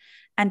forever,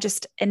 and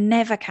just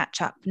never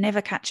catch up,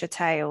 never catch your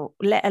tail,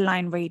 let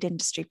alone read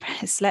industry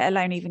press, let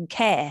alone even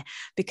care,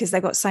 because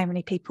they've got so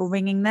many people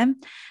ringing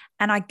them.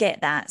 And I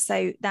get that.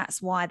 So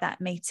that's why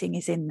that meeting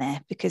is in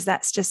there, because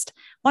that's just,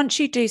 once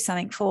you do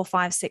something 4,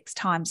 5, 6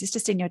 times, it's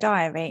just in your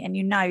diary. And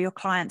you know your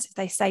clients, if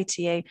they say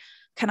to you,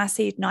 can I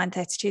see you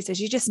 9:30 Tuesdays?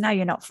 You just know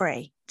you're not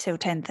free till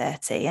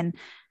 10:30.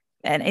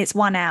 And it's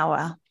 1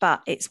 hour,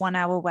 but it's 1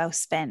 hour well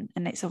spent.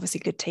 And it's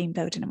obviously good team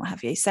building and what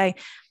have you. So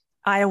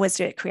I always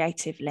do it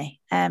creatively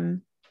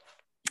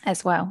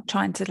as well,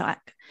 trying to,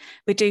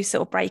 we do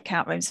sort of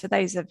breakout rooms for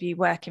those of you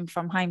working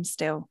from home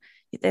still.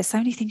 There's so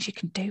many things you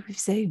can do with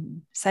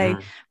Zoom. So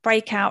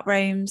breakout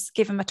rooms,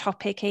 give them a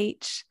topic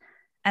each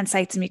and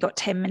say to them, you've got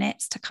 10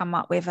 minutes to come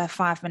up with a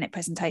 5-minute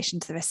presentation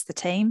to the rest of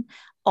the team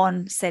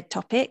on said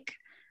topic.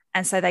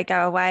 And so they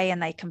go away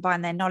and they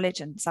combine their knowledge,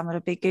 and some will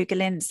be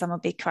Googling, some will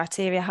be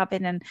criteria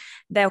hubbing, and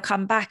they'll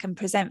come back and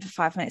present for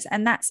 5 minutes.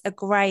 And that's a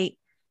great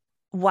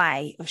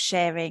way of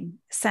sharing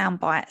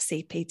soundbite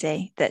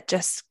CPD that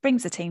just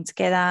brings the team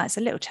together. It's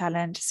a little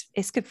challenge,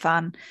 it's good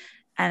fun,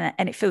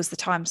 and it fills the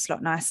time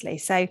slot nicely.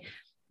 So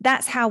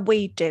that's how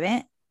we do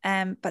it.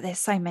 But there's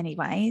so many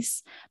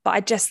ways. But I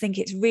just think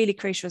it's really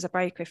crucial as a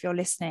broker, if you're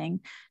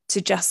listening,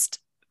 to just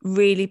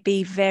really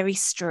be very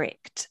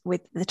strict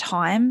with the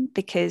time,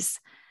 because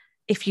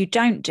if you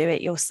don't do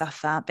it, you'll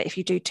suffer. But if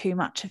you do too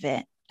much of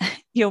it,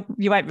 you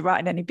won't be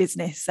writing any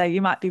business. So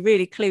you might be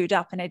really clued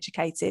up and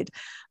educated,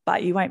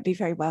 but you won't be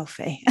very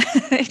wealthy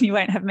and you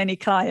won't have many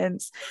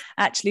clients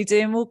actually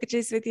doing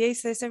mortgages with you.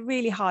 So it's a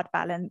really hard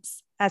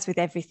balance, as with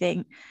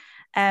everything.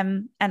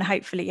 And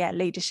hopefully,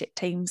 leadership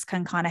teams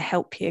can kind of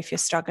help you if you're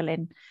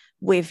struggling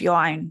with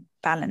your own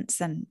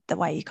balance and the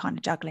way you kind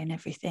of juggling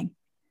everything.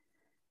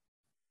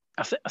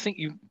 I think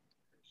you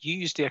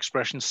used the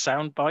expression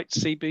soundbite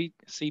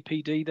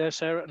CPD there,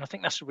 Sarah. And I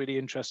think that's a really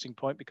interesting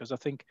point, because I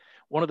think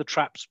one of the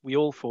traps we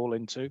all fall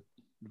into,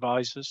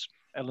 advisors,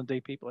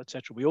 L&D people,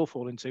 etc., we all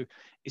fall into,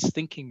 is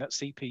thinking that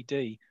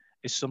CPD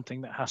is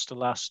something that has to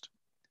last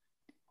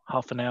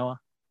half an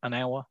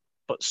hour.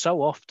 But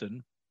so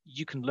often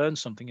you can learn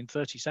something in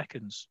 30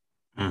 seconds.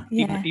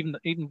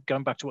 Even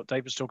going back to what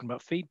Dave was talking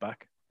about,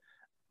 feedback.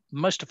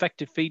 Most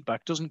effective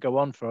feedback doesn't go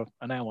on for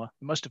an hour.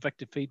 Most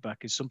effective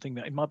feedback is something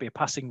that, it might be a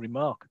passing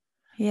remark.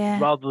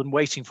 Rather than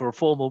waiting for a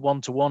formal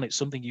one-to-one, it's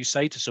something you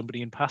say to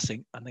somebody in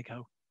passing and they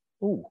go,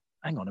 oh,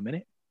 hang on a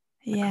minute.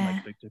 That can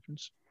make a big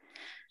difference.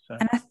 So.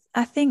 And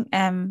I think,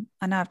 I know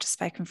I've just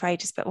spoken for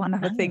ages, but one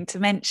other thing to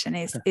mention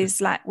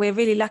is like, we're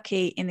really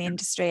lucky in the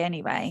industry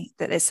anyway,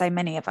 that there's so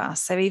many of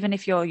us. So even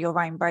if you're your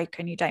own broker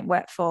and you don't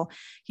work for,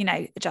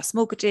 Just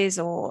Mortgages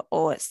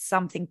or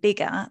something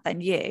bigger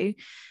than you,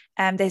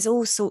 there's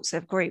all sorts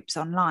of groups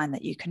online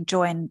that you can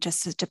join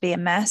just to be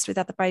immersed with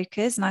other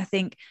brokers. And I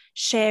think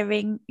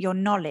sharing your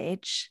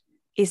knowledge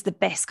is the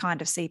best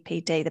kind of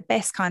CPD. The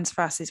best kinds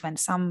for us is when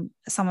some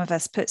of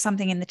us put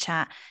something in the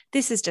chat.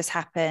 This has just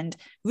happened.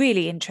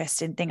 Really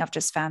interesting thing I've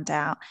just found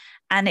out.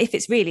 And if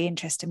it's really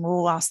interesting,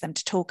 we'll ask them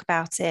to talk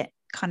about it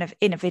kind of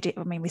in a video.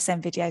 I mean, we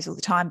send videos all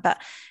the time,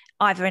 but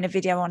either in a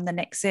video on the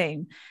next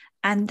Zoom.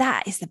 And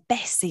that is the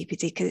best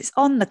CPD, because it's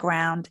on the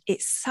ground.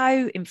 It's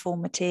so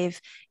informative.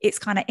 It's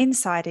kind of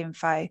inside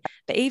info.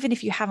 But even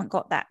if you haven't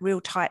got that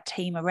real tight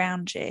team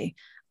around you,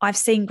 I've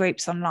seen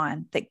groups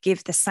online that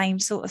give the same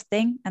sort of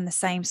thing and the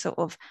same sort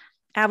of,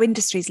 our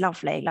industry is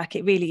lovely. Like,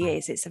 it really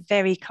is. It's a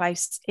very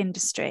close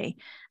industry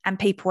and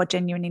people are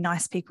genuinely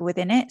nice people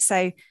within it.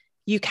 So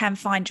you can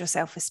find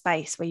yourself a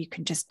space where you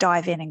can just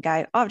dive in and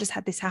go, oh, I've just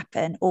had this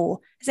happen. Or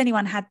has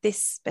anyone had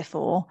this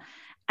before?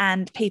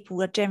 And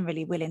people are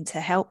generally willing to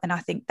help. And I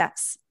think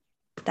that's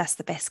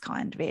the best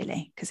kind,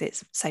 really, because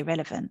it's so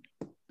relevant.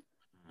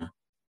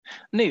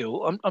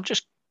 Neil, I'm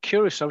just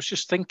curious. I was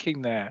just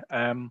thinking there.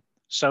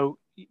 So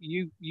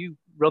you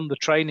run the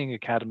training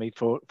academy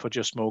for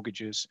Just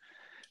Mortgages.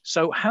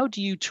 So how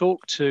do you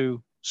talk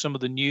to some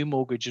of the new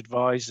mortgage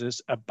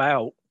advisors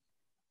about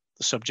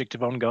the subject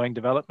of ongoing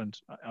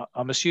development?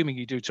 I'm assuming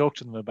you do talk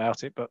to them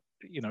about it, but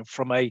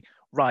from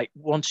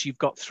once you've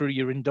got through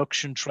your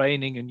induction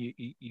training and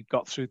you've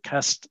got through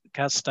CAS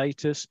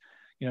status,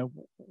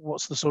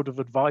 what's the sort of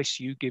advice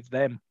you give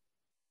them?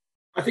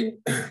 I think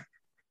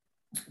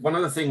one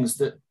of the things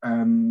that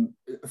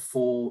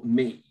for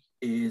me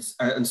is,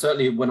 and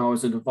certainly when I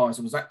was an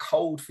advisor, was that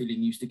cold feeling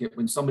you used to get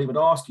when somebody would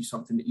ask you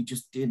something that you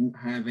just didn't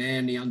have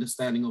any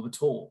understanding of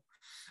at all.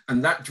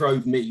 And that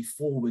drove me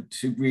forward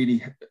to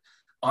really,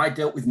 I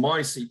dealt with my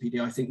CPD,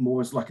 I think,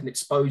 more as like an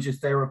exposure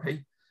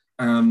therapy.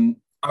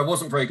 I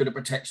wasn't very good at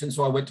protection,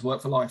 so I went to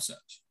work for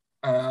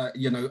LifeSearch,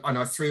 you know, and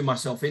I threw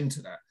myself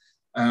into that.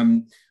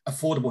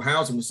 Affordable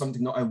housing was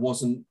something that I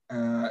wasn't,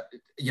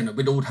 you know,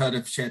 we'd all heard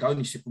of shared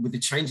ownership, but with the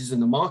changes in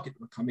the market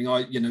that were coming,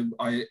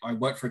 I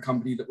worked for a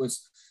company that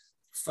was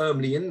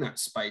firmly in that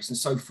space. And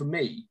so for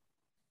me,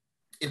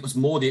 it was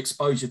more the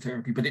exposure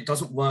therapy, but it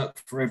doesn't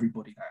work for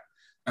everybody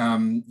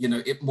that. You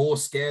know, it more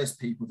scares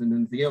people than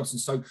anything else.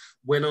 And so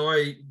when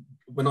I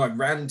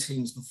ran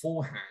teams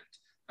beforehand,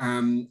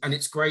 and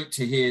it's great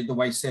to hear the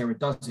way Sarah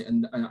does it,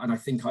 and I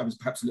think I was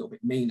perhaps a little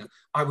bit meaner,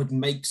 I would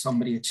make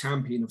somebody a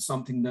champion of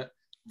something that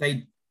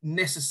they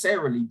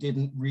necessarily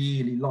didn't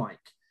really like.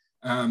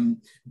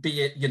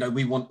 Be it, you know,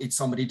 we wanted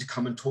somebody to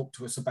come and talk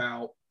to us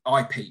about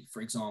IP,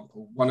 for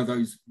example, one of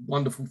those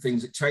wonderful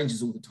things that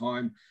changes all the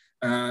time.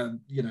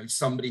 You know,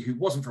 somebody who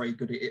wasn't very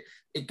good at it,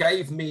 it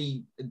gave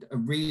me a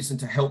reason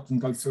to help them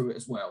go through it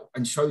as well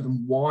and show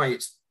them why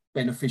it's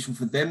beneficial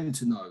for them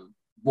to know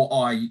what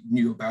I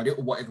knew about it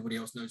or what everybody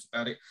else knows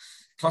about it.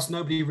 Plus,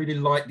 nobody really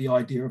liked the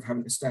idea of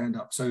having to stand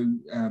up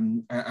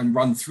and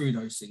run through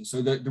those things.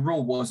 So the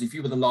rule was, if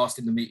you were the last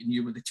in the meeting,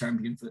 you were the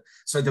champion.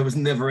 So there was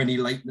never any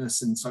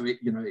lateness. And so it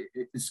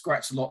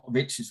scratched a lot of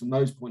itches from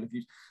those point of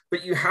views.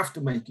 But you have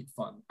to make it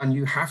fun and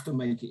you have to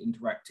make it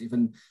interactive.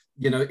 And,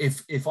 you know,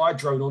 if I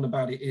drone on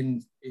about it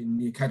in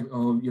the academy,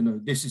 oh, you know,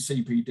 this is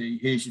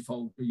CPD, here's your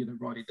folder, you know,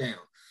 write it down.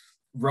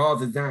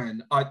 Rather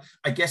than, I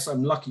guess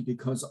I'm lucky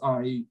because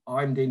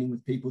I'm dealing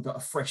with people that are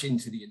fresh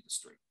into the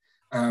industry.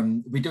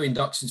 We do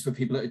inductions for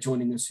people that are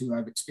joining us who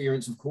have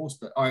experience, of course,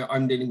 but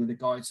I'm dealing with the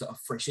guys that are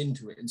fresh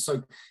into it. And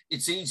so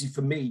it's easy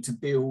for me to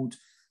build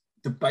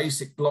the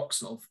basic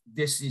blocks of,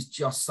 this is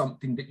just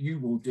something that you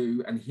will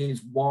do and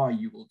here's why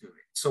you will do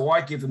it. So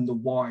I give them the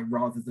why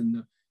rather than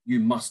the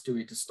you must do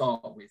it to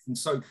start with. And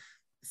so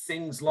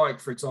things like,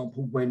 for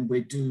example, when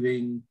we're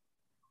doing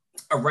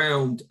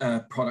around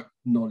product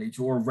knowledge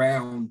or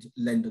around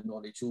lender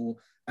knowledge or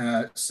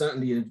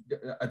certainly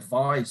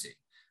advising,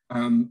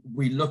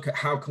 we look at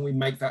how can we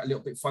make that a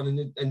little bit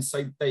fun and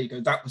say, there you go,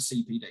 that was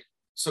CPD.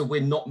 So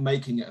we're not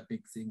making it a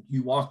big thing.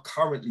 You are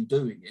currently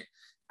doing it.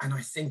 And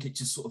I think it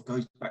just sort of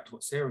goes back to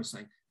what Sarah was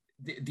saying.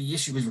 The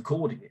issue is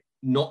recording it,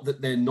 not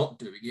that they're not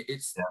doing it,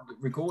 it's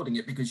recording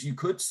it, because you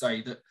could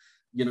say that,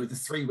 you know, the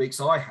 3 weeks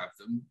I have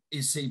them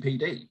is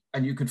CPD,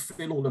 and you could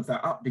fill all of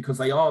that up because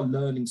they are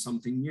learning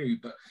something new.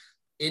 But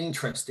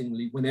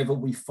interestingly, whenever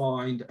we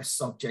find a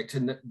subject,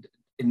 and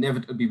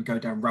inevitably we go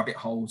down rabbit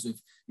holes of,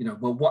 you know,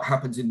 well, what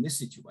happens in this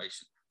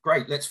situation?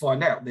 Great, let's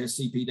find out. There's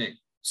CPD.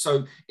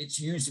 So it's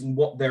using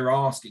what they're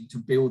asking to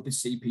build the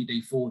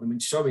CPD for them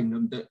and showing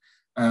them that,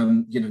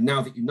 you know,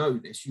 now that you know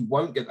this, you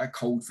won't get that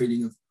cold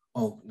feeling of,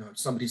 oh no,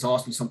 somebody's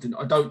asked me something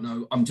I don't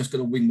know, I'm just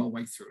going to wing my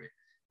way through it.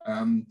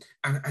 And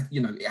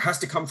you know, it has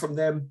to come from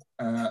them,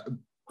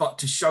 but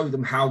to show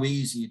them how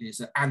easy it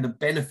is and the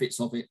benefits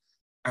of it.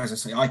 As I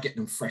say, I get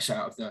them fresh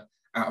out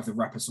of the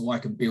wrapper, so I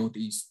can build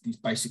these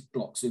basic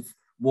blocks of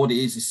what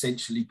is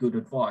essentially good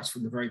advice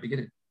from the very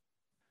beginning.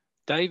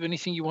 Dave,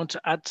 anything you want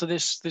to add to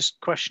this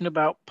question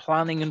about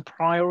planning and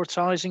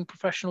prioritizing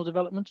professional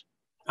development?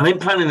 I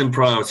think planning and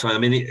prioritizing, I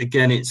mean,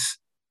 again, it's,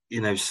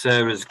 you know,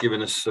 Sarah's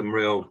given us some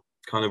real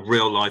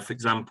life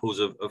examples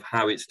of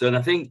how it's done.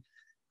 I think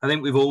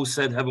we've all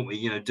said, haven't we,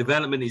 you know,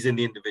 development is in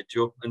the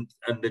individual, and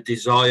the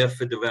desire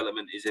for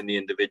development is in the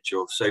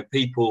individual. So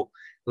people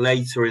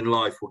later in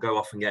life will go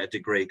off and get a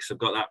degree because they've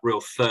got that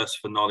real thirst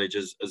for knowledge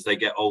as they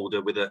get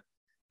older with a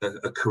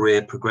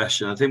career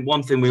progression. I think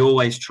one thing we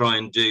always try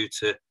and do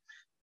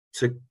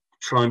to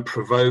try and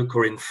provoke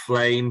or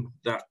inflame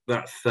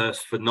that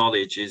thirst for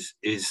knowledge is,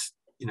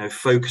 you know,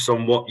 focus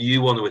on what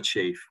you want to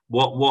achieve.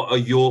 What are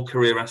your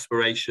career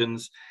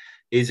aspirations?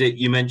 Is it,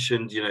 you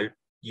mentioned, you know,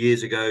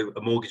 years ago,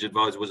 a mortgage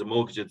advisor was a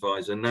mortgage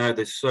advisor. Now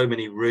there's so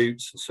many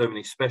routes and so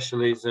many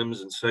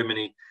specialisms and so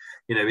many,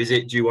 you know,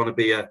 do you want to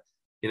be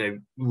you know,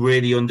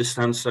 really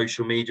understand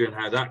social media and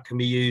how that can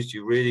be used?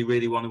 You really,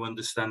 really want to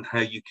understand how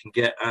you can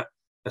get at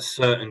a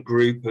certain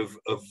group of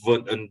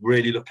and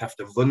really look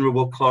after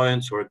vulnerable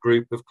clients, or a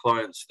group of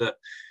clients that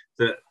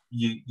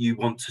you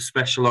want to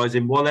specialize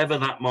in, whatever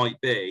that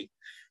might be.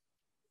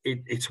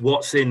 It's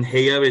what's in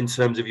here in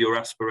terms of your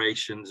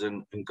aspirations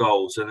and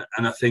goals.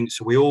 And I think,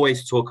 so we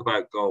always talk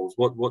about goals.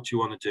 What do you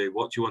want to do?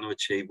 What do you want to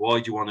achieve?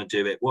 Why do you want to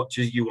do it? What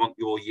do you want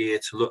your year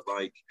to look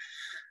like?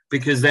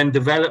 Because then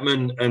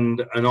development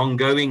and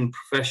ongoing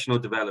professional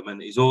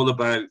development is all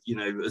about, you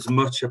know, as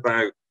much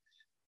about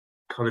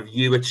kind of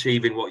you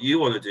achieving what you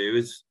want to do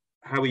as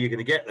how are you going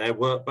to get there,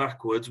 work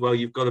backwards. Well,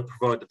 you've got to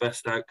provide the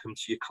best outcome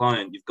to your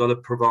client. You've got to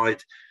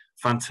provide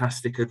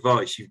fantastic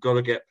advice. You've got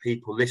to get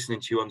people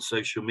listening to you on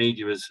social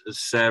media, as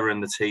Sarah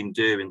and the team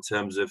do, in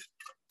terms of,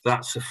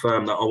 that's a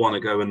firm that I want to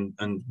go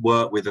and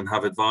work with and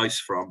have advice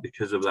from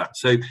because of that.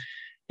 So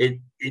it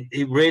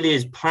really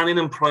is planning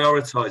and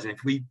prioritizing.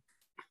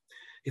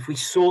 If we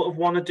sort of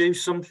want to do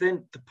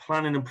something, the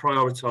planning and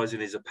prioritizing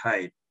is a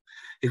pain.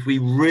 if we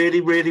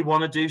really, really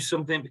want to do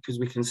something because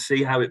we can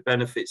see how it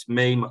benefits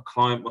me, my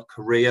client, my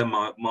career,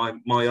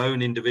 my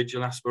own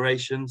individual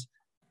aspirations,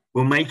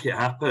 we'll make it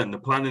happen. The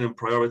planning and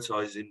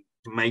prioritizing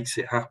makes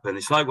it happen.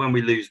 It's like when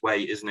we lose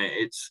weight, isn't it?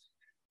 It's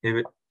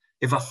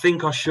if I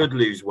think I should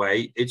lose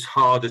weight, it's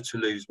harder to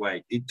lose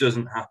weight. It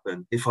doesn't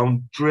happen. If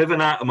I'm driven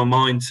out of my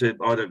mind to,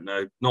 I don't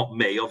know, not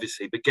me,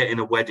 obviously, but get in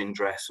a wedding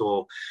dress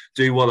or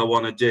do what I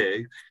want to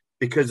do,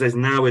 because there's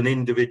now an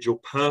individual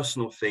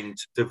personal thing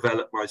to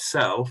develop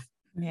myself.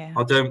 Yeah.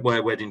 I don't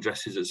wear wedding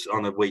dresses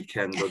on a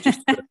weekend. Or just,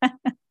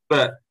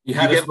 but you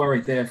had us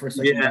worried there for a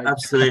second. Yeah, mate.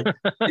 Absolutely.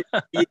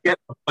 You get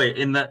my point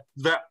in that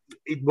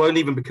it won't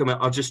even become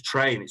I'll just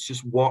train. It's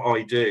just what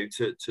I do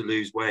to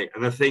lose weight.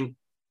 And I think,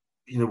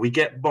 we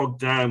get bogged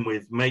down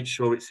with make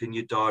sure it's in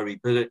your diary,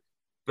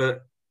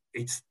 but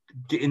it's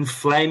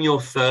inflame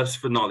your thirst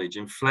for knowledge,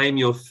 inflame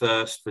your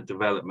thirst for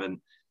development,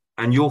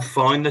 and you'll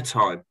find the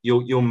time.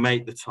 You'll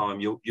make the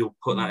time. You'll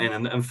put that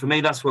in. And for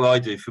me, that's what I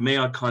do. For me,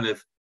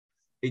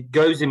 it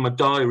goes in my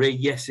diary.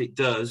 Yes, it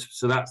does.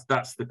 So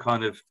that's the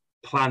kind of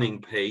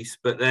planning piece.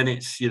 But then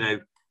it's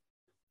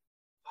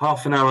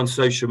half an hour on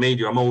social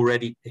media. I'm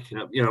already picking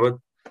up.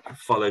 I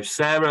follow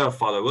Sarah, I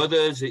follow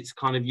others. It's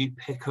kind of you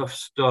pick up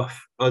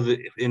stuff other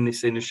in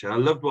this industry. I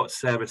loved what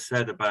Sarah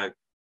said about,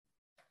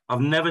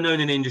 I've never known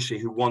an industry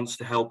who wants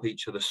to help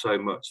each other so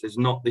much. There's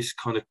not this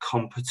kind of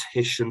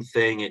competition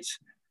thing. It's,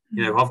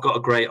 I've got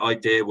a great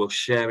idea, we'll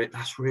share it.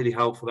 That's really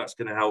helpful. That's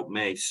going to help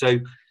me. So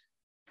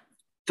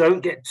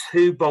don't get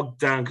too bogged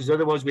down, because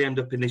otherwise we end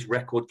up in this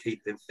record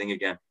keeping thing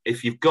again.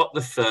 If you've got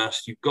the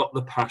thirst, you've got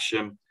the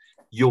passion,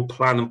 you'll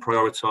plan and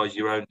prioritize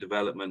your own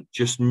development.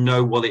 Just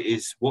know what it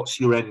is. What's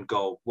your end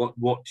goal? What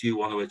do you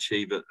want to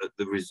achieve at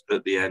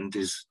the end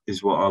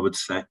is what I would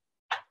say.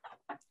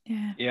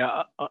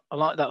 Yeah, I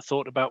like that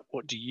thought about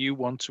what do you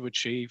want to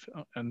achieve,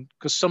 and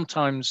because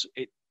sometimes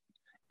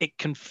it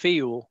can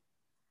feel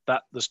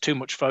that there's too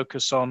much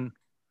focus on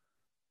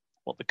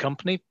what the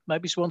company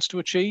maybe wants to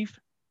achieve,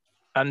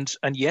 and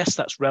yes,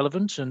 that's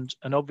relevant, and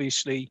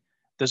obviously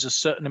there's a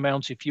certain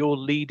amount, if you're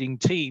leading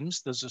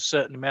teams, there's a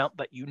certain amount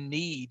that you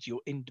need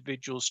your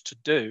individuals to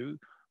do.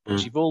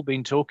 But you've all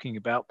been talking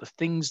about the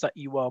things that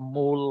you are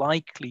more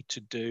likely to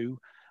do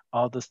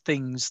are the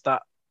things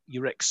that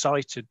you're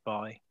excited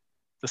by,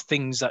 the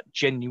things that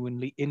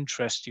genuinely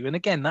interest you. And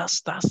again,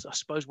 that's I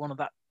suppose one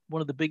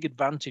of the big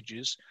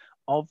advantages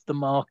of the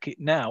market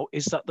now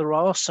is that there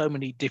are so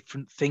many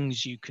different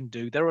things you can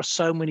do. There are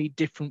so many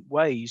different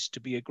ways to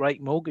be a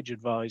great mortgage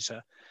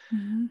advisor.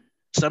 Mm-hmm.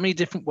 So many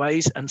different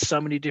ways and so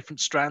many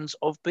different strands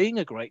of being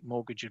a great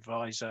mortgage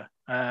advisor.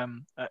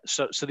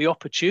 So the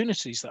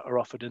opportunities that are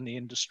offered in the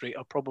industry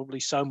are probably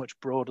so much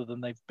broader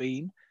than they've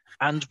been,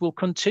 and will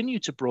continue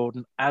to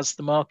broaden as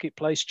the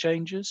marketplace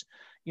changes.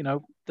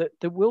 That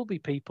there will be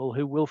people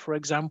who will, for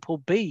example,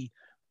 be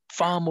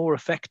far more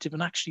effective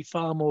and actually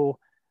far more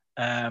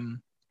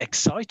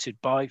excited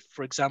by,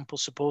 for example,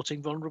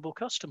 supporting vulnerable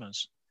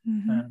customers.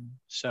 Mm-hmm.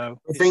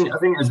 So I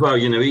think as well,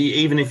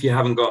 even if you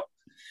haven't got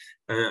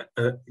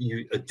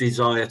a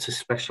desire to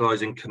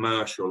specialize in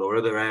commercial or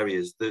other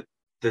areas,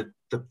 the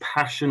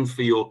passion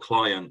for your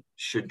client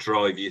should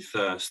drive your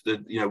thirst.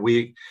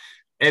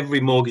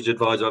 Every mortgage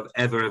advisor I've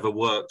ever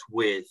worked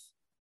with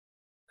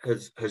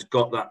has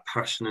got that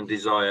passion and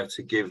desire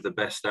to give the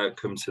best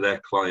outcome to their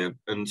client,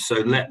 and so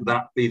let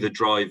that be the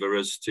driver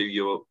as to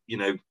your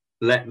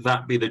let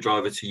that be the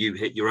driver to you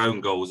hit your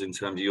own goals in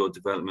terms of your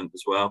development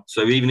as well.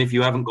 So even if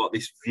you haven't got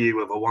this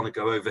view of I want to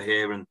go over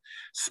here and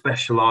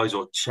specialize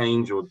or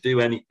change or do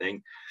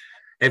anything,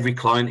 every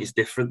client is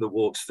different that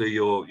walks through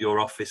your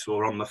office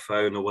or on the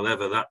phone or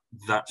whatever.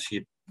 That's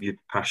your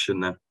passion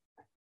then.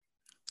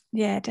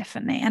 Yeah,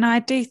 definitely. And I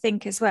do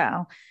think as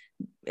well,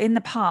 in the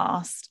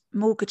past,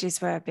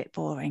 mortgages were a bit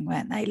boring,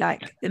 weren't they?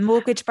 Like the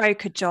mortgage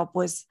broker job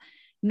was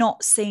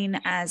not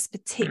seen as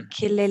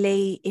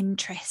particularly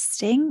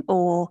interesting,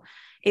 or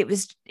it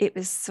was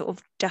sort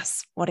of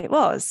just what it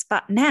was.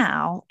 But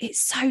now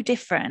it's so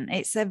different.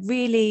 It's a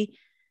really,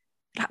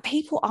 like,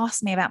 people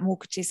ask me about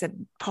mortgages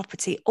and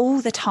property all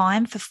the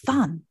time for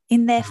fun,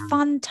 in their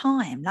fun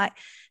time. Like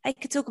they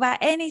could talk about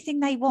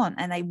anything they want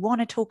and they want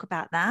to talk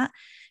about that.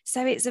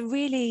 So it's a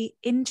really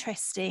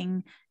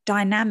interesting,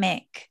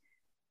 dynamic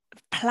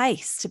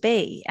place to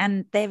be,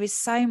 and there is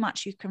so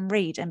much you can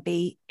read and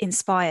be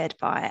inspired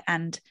by it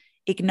and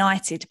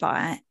ignited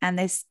by it. And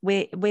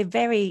we're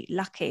very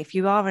lucky. If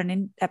you are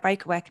a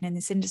broker working in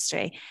this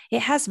industry,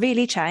 it has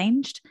really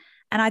changed,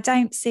 and I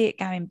don't see it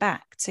going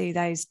back to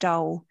those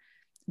dull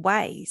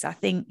ways. I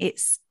think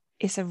it's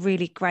a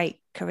really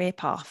great career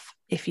path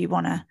if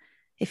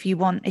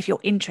you're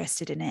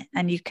interested in it,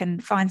 and you can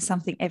find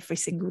something every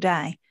single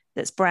day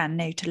that's brand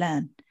new to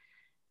learn.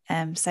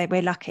 So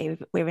we're lucky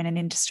we're in an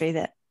industry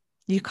that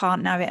you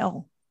can't know it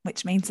all,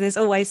 which means there's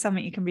always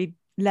something you can be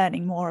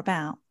learning more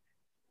about.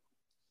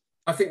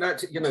 I think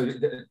that,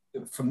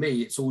 for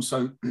me, it's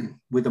also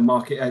with the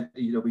market,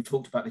 we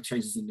talked about the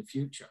changes in the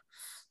future.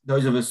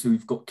 Those of us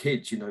who've got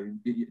kids,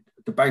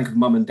 the bank of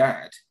mum and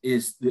dad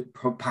is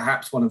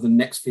perhaps one of the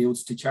next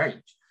fields to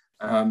change.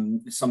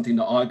 It's something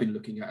that I've been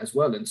looking at as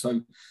well. And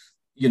so,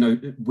 you know,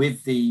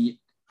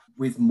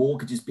 with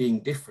mortgages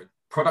being different,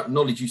 product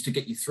knowledge used to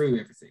get you through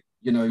everything.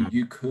 You know,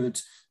 you could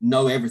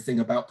know everything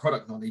about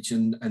product knowledge,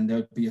 and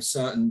there'd be a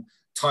certain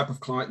type of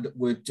client that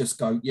would just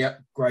go, yeah,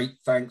 great,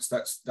 thanks,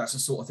 that's the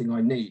sort of thing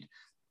I need.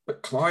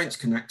 But clients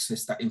can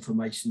access that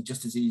information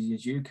just as easy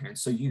as you can.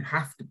 So you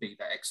have to be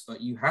that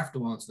expert. You have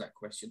to answer that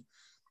question,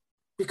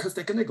 because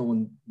they're going to go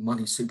on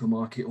Money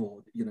Supermarket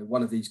or, you know,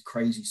 one of these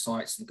crazy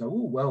sites and go,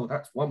 oh, well,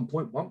 that's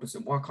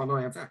 1.1%. Why can't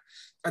I have that?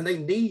 And they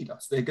need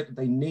us.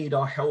 They need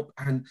our help.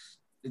 And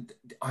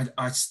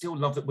I still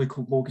love that we're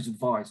called mortgage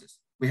advisors.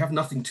 We have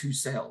nothing to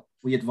sell.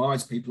 We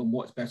advise people on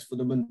what's best for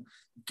them and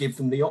give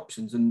them the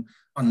options. And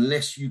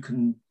unless you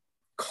can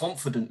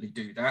confidently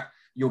do that,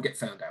 you'll get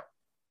found out.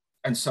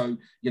 And so,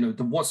 you know,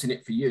 the what's in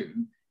it for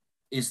you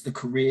is the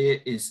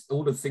career, is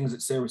all the things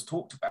that Sarah's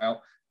talked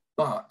about,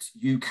 but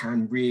you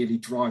can really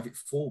drive it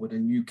forward,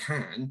 and you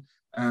can,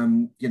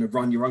 you know,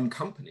 run your own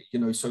company, you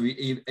know. So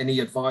any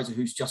advisor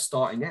who's just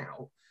starting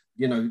out,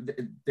 you know,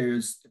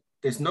 there's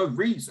no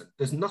reason,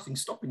 there's nothing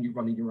stopping you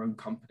running your own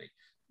company,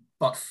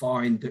 but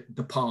find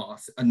the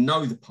path and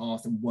know the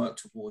path and work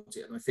towards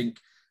it. And I think,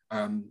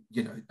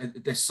 you know,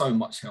 there's so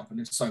much help and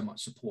there's so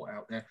much support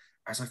out there,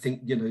 as I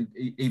think, you know,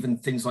 even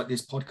things like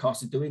this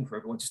podcast are doing for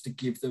everyone, just to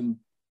give them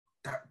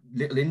that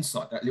little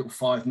insight, that little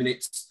 5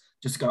 minutes,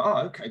 just to go,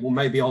 oh, okay, well,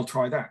 maybe I'll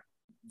try that.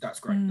 That's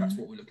great. That's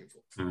what we're looking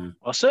for.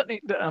 Well,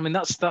 certainly, I mean,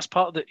 that's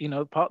part of the, you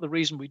know, part of the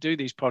reason we do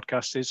these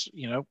podcasts is,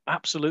 you know,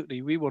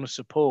 absolutely, we want to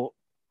support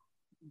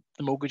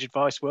the mortgage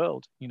advice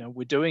world. You know,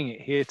 we're doing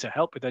it here to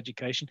help with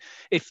education.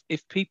 If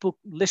people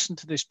listen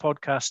to this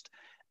podcast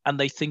and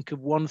they think of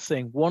one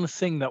thing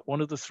that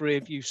one of the three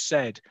of you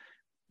said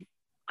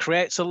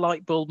creates a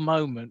light bulb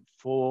moment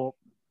for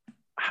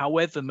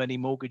however many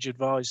mortgage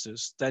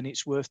advisors, then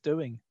it's worth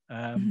doing,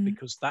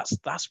 because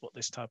that's what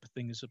this type of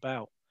thing is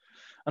about.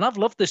 And I've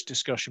loved this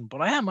discussion,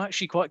 but I am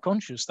actually quite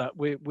conscious that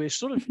we're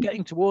sort of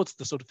getting towards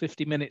the sort of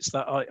 50 minutes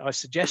that I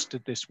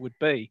suggested this would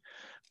be.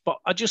 But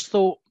I just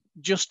thought,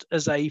 just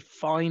as a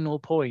final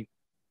point,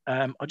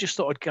 I just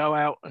thought I'd go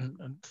out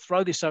and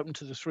throw this open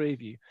to the three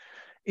of you.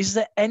 Is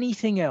there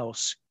anything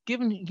else,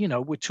 given, you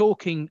know, we're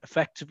talking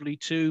effectively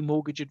to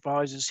mortgage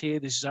advisors here,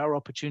 this is our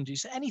opportunity,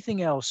 is there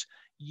anything else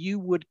you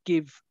would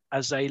give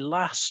as a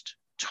last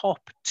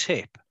top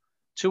tip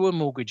to a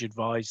mortgage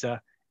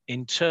advisor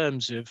in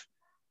terms of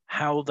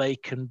how they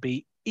can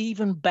be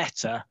even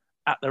better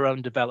at their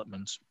own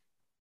development?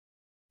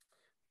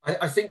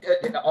 I think,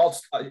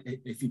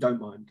 if you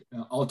don't mind,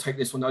 I'll take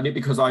this one only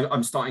because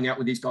I'm starting out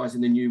with these guys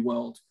in the new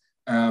world.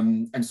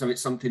 And so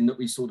it's something that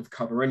we sort of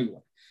cover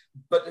anyway.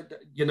 But,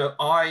 you know,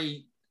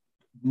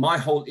 my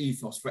whole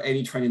ethos for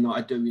any training that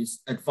I do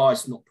is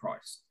advice, not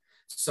price.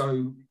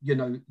 So, you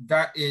know,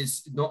 that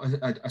is not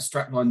a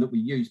strap line that we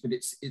use, but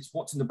it's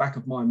what's in the back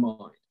of my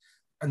mind.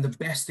 And the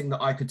best thing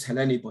that I could tell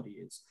anybody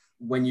is,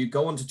 when you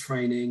go onto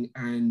training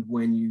and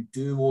when you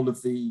do all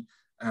of the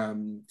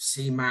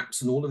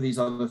CMAPs and all of these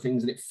other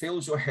things, and it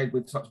fills your head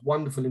with such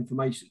wonderful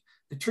information,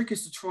 the trick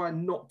is to try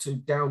not to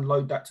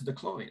download that to the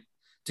client,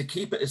 to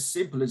keep it as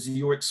simple as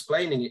you're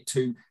explaining it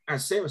to,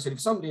 as Sarah said, if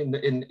somebody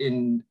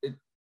in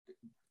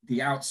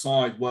the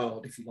outside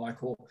world, if you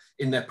like, or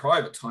in their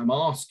private time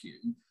ask you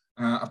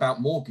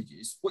about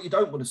mortgages, what you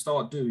don't want to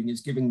start doing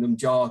is giving them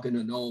jargon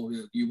and, oh,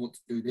 you want to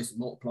do this and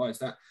multiplies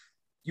that.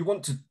 You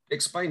want to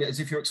explain it as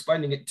if you're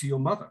explaining it to your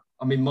mother.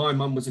 I mean, my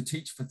mum was a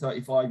teacher for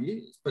 35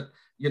 years, but,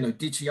 you know,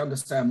 did she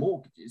understand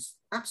mortgages?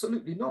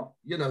 Absolutely not,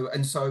 you know.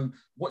 And so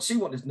what she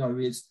wanted to know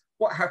is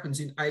what happens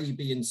in A,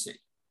 B, and C.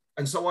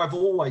 And so I've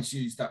always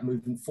used that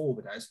moving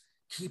forward as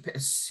keep it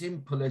as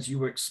simple as you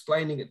were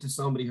explaining it to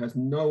somebody who has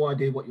no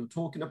idea what you're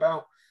talking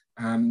about.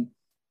 And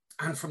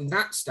from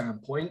that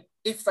standpoint,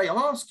 if they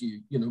ask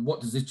you, you know,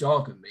 what does this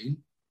jargon mean?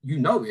 You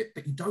know it,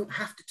 but you don't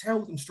have to tell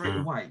them straight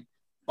away.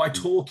 By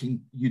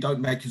talking, you don't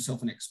make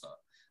yourself an expert.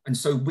 And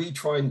so we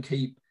try and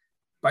keep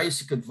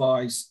basic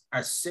advice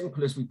as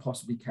simple as we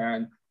possibly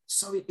can,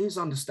 so it is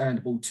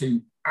understandable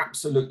to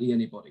absolutely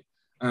anybody.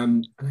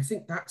 And I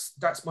think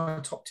that's my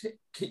top tip.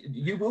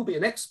 You will be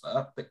an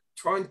expert, but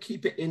try and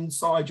keep it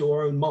inside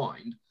your own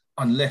mind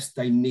unless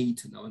they need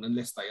to know and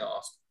unless they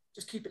ask.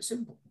 Just keep it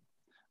simple.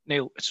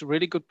 Neil, it's a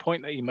really good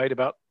point that you made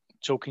about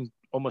talking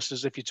almost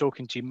as if you're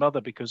talking to your mother,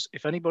 because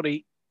if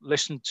anybody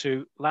listened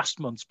to last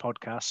month's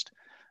podcast,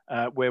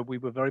 where we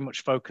were very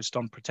much focused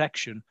on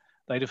protection,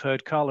 they'd have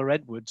heard Carla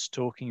Edwards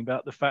talking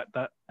about the fact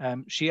that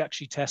she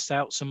actually tests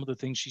out some of the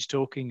things she's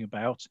talking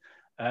about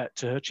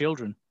to her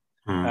children.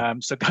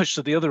 So goes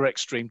to the other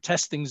extreme,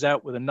 test things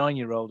out with a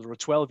 9-year-old or a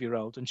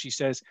 12-year-old. And she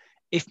says,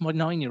 if my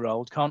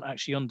 9-year-old can't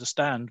actually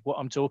understand what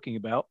I'm talking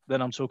about, then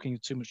I'm talking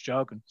too much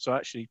jargon. So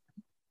actually,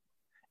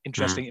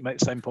 interesting, you make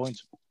the same point.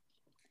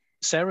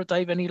 Sarah,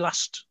 Dave, any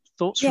last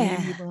thoughts from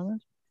you?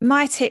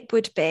 My tip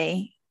would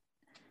be,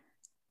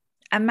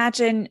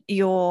 imagine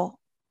you're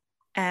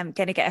going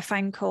to get a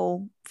phone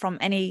call from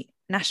any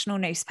national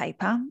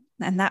newspaper,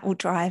 and that will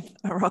drive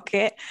a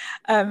rocket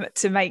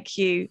to make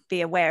you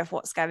be aware of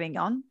what's going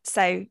on.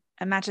 So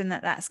Imagine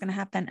that that's going to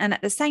happen. And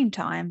at the same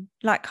time,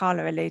 like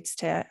Carla alludes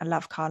to, I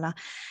love Carla,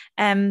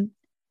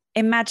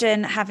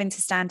 imagine having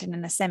to stand in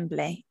an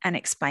assembly and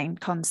explain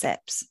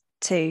concepts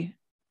to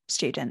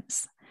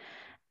students.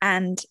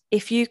 And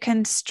if you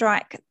can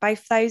strike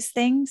both those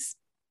things,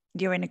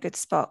 you're in a good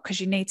spot,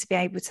 because you need to be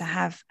able to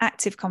have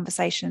active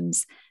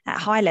conversations at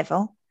high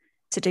level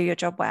to do your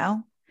job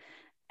well,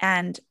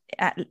 and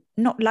at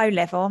not low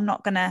level, I'm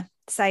not going to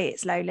say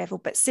it's low level,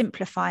 but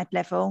simplified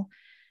level,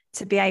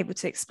 to be able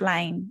to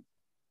explain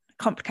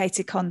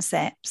complicated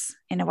concepts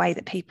in a way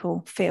that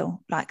people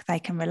feel like they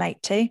can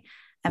relate to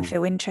and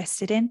feel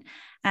interested in.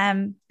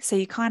 So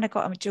you kind of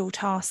got a dual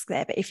task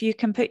there, but if you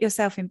can put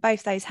yourself in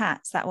both those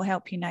hats, that will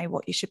help you know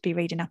what you should be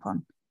reading up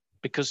on.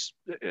 Because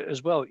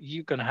as well,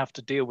 you're going to have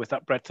to deal with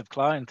that breadth of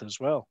client as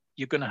well.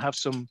 You're going to have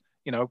some,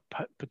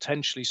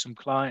 potentially some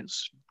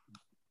clients,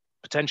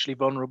 potentially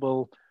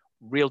vulnerable,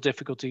 real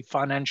difficulty,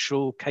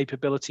 financial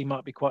capability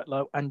might be quite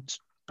low. And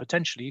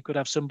potentially you could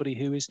have somebody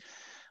who is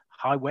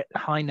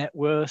high net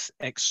worth,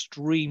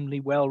 extremely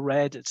well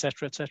read,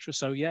 etc., etc.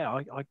 So yeah,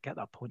 I get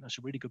that point. That's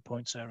a really good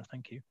point, Sarah.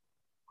 Thank you.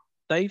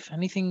 Dave,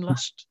 anything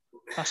last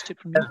tip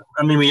from you?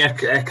 I mean, we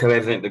echo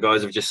everything the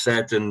guys have just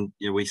said, and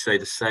we say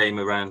the same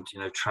around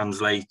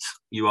translate.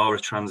 You are a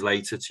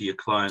translator to your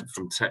client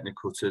from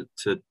technical to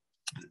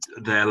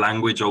their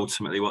language,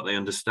 ultimately what they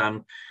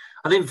understand.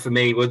 I think for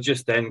me, well,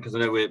 just then, because I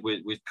know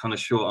we're kind of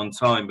short on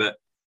time, but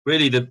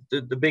really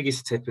the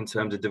biggest tip in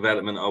terms of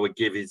development I would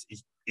give is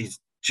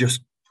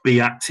just be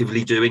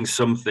actively doing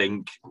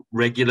something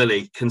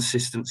regularly.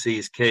 Consistency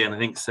is key, and I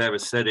think Sarah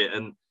said it,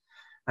 and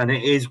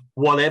it is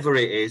whatever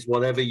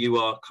you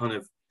are kind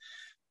of.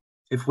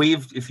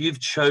 If you've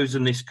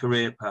chosen this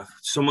career path,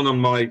 someone on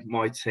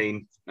my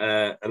team,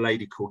 a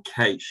lady called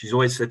Kate, she's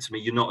always said to me,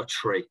 "You're not a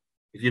tree.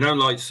 If you don't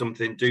like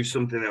something, do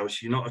something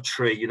else. You're not a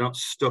tree. You're not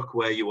stuck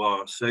where you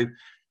are." So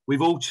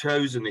we've all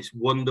chosen this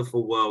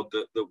wonderful world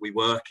that we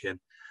work in,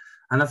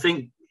 and I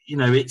think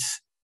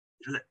it's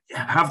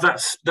have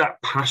that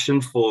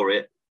passion for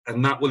it,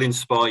 and that will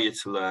inspire you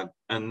to learn.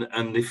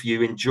 And if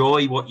you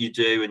enjoy what you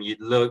do, and you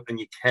look and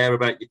you care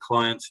about your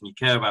clients, and you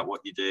care about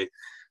what you do,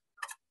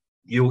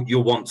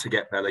 you'll want to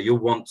get better. You'll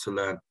want to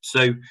learn.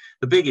 So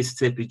the biggest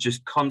tip is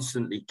just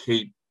constantly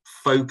keep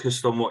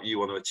focused on what you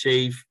want to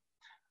achieve,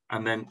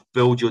 and then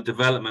build your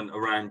development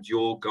around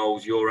your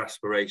goals, your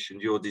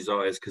aspirations, your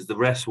desires, because the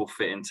rest will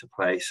fit into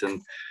place.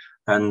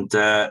 And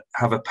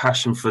have a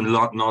passion for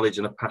knowledge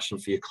and a passion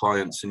for your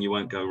clients, and you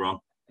won't go wrong,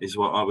 is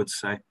what I would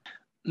say.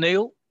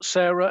 Neil,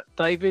 Sarah,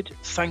 David,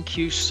 thank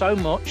you so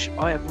much.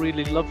 I have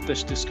really loved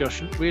this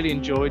discussion, really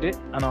enjoyed it,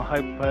 and I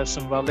hope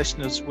some of our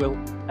listeners will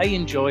A,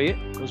 enjoy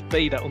it, because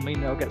B, that will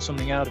mean they'll get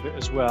something out of it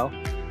as well.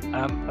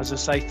 As I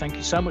say, thank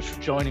you so much for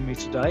joining me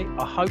today.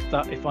 I hope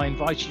that if I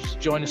invite you to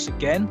join us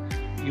again,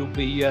 you'll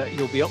be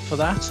up for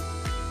that.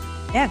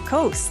 Yeah, of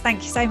course.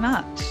 Thank you so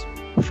much.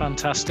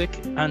 Fantastic.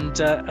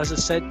 And as I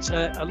said,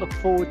 I look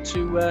forward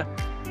to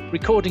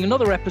recording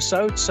another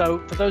episode. So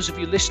for those of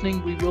you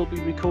listening, we will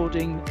be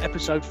recording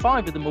episode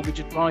 5 of the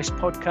Mortgage Advice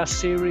podcast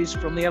series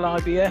from the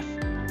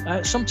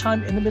LIBF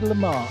sometime in the middle of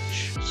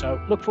March.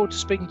 So look forward to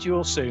speaking to you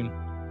all soon.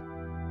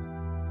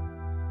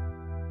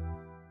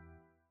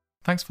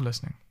 Thanks for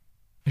listening.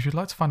 If you'd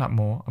like to find out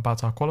more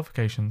about our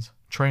qualifications,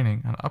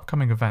 training and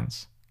upcoming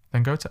events,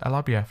 then go to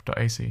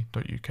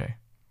libf.ac.uk.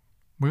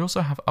 We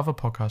also have other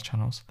podcast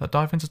channels that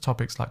dive into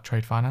topics like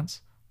trade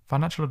finance,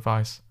 financial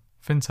advice,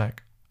 fintech,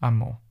 and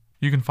more.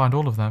 You can find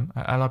all of them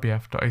at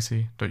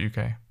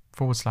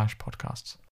libf.ac.uk/podcasts.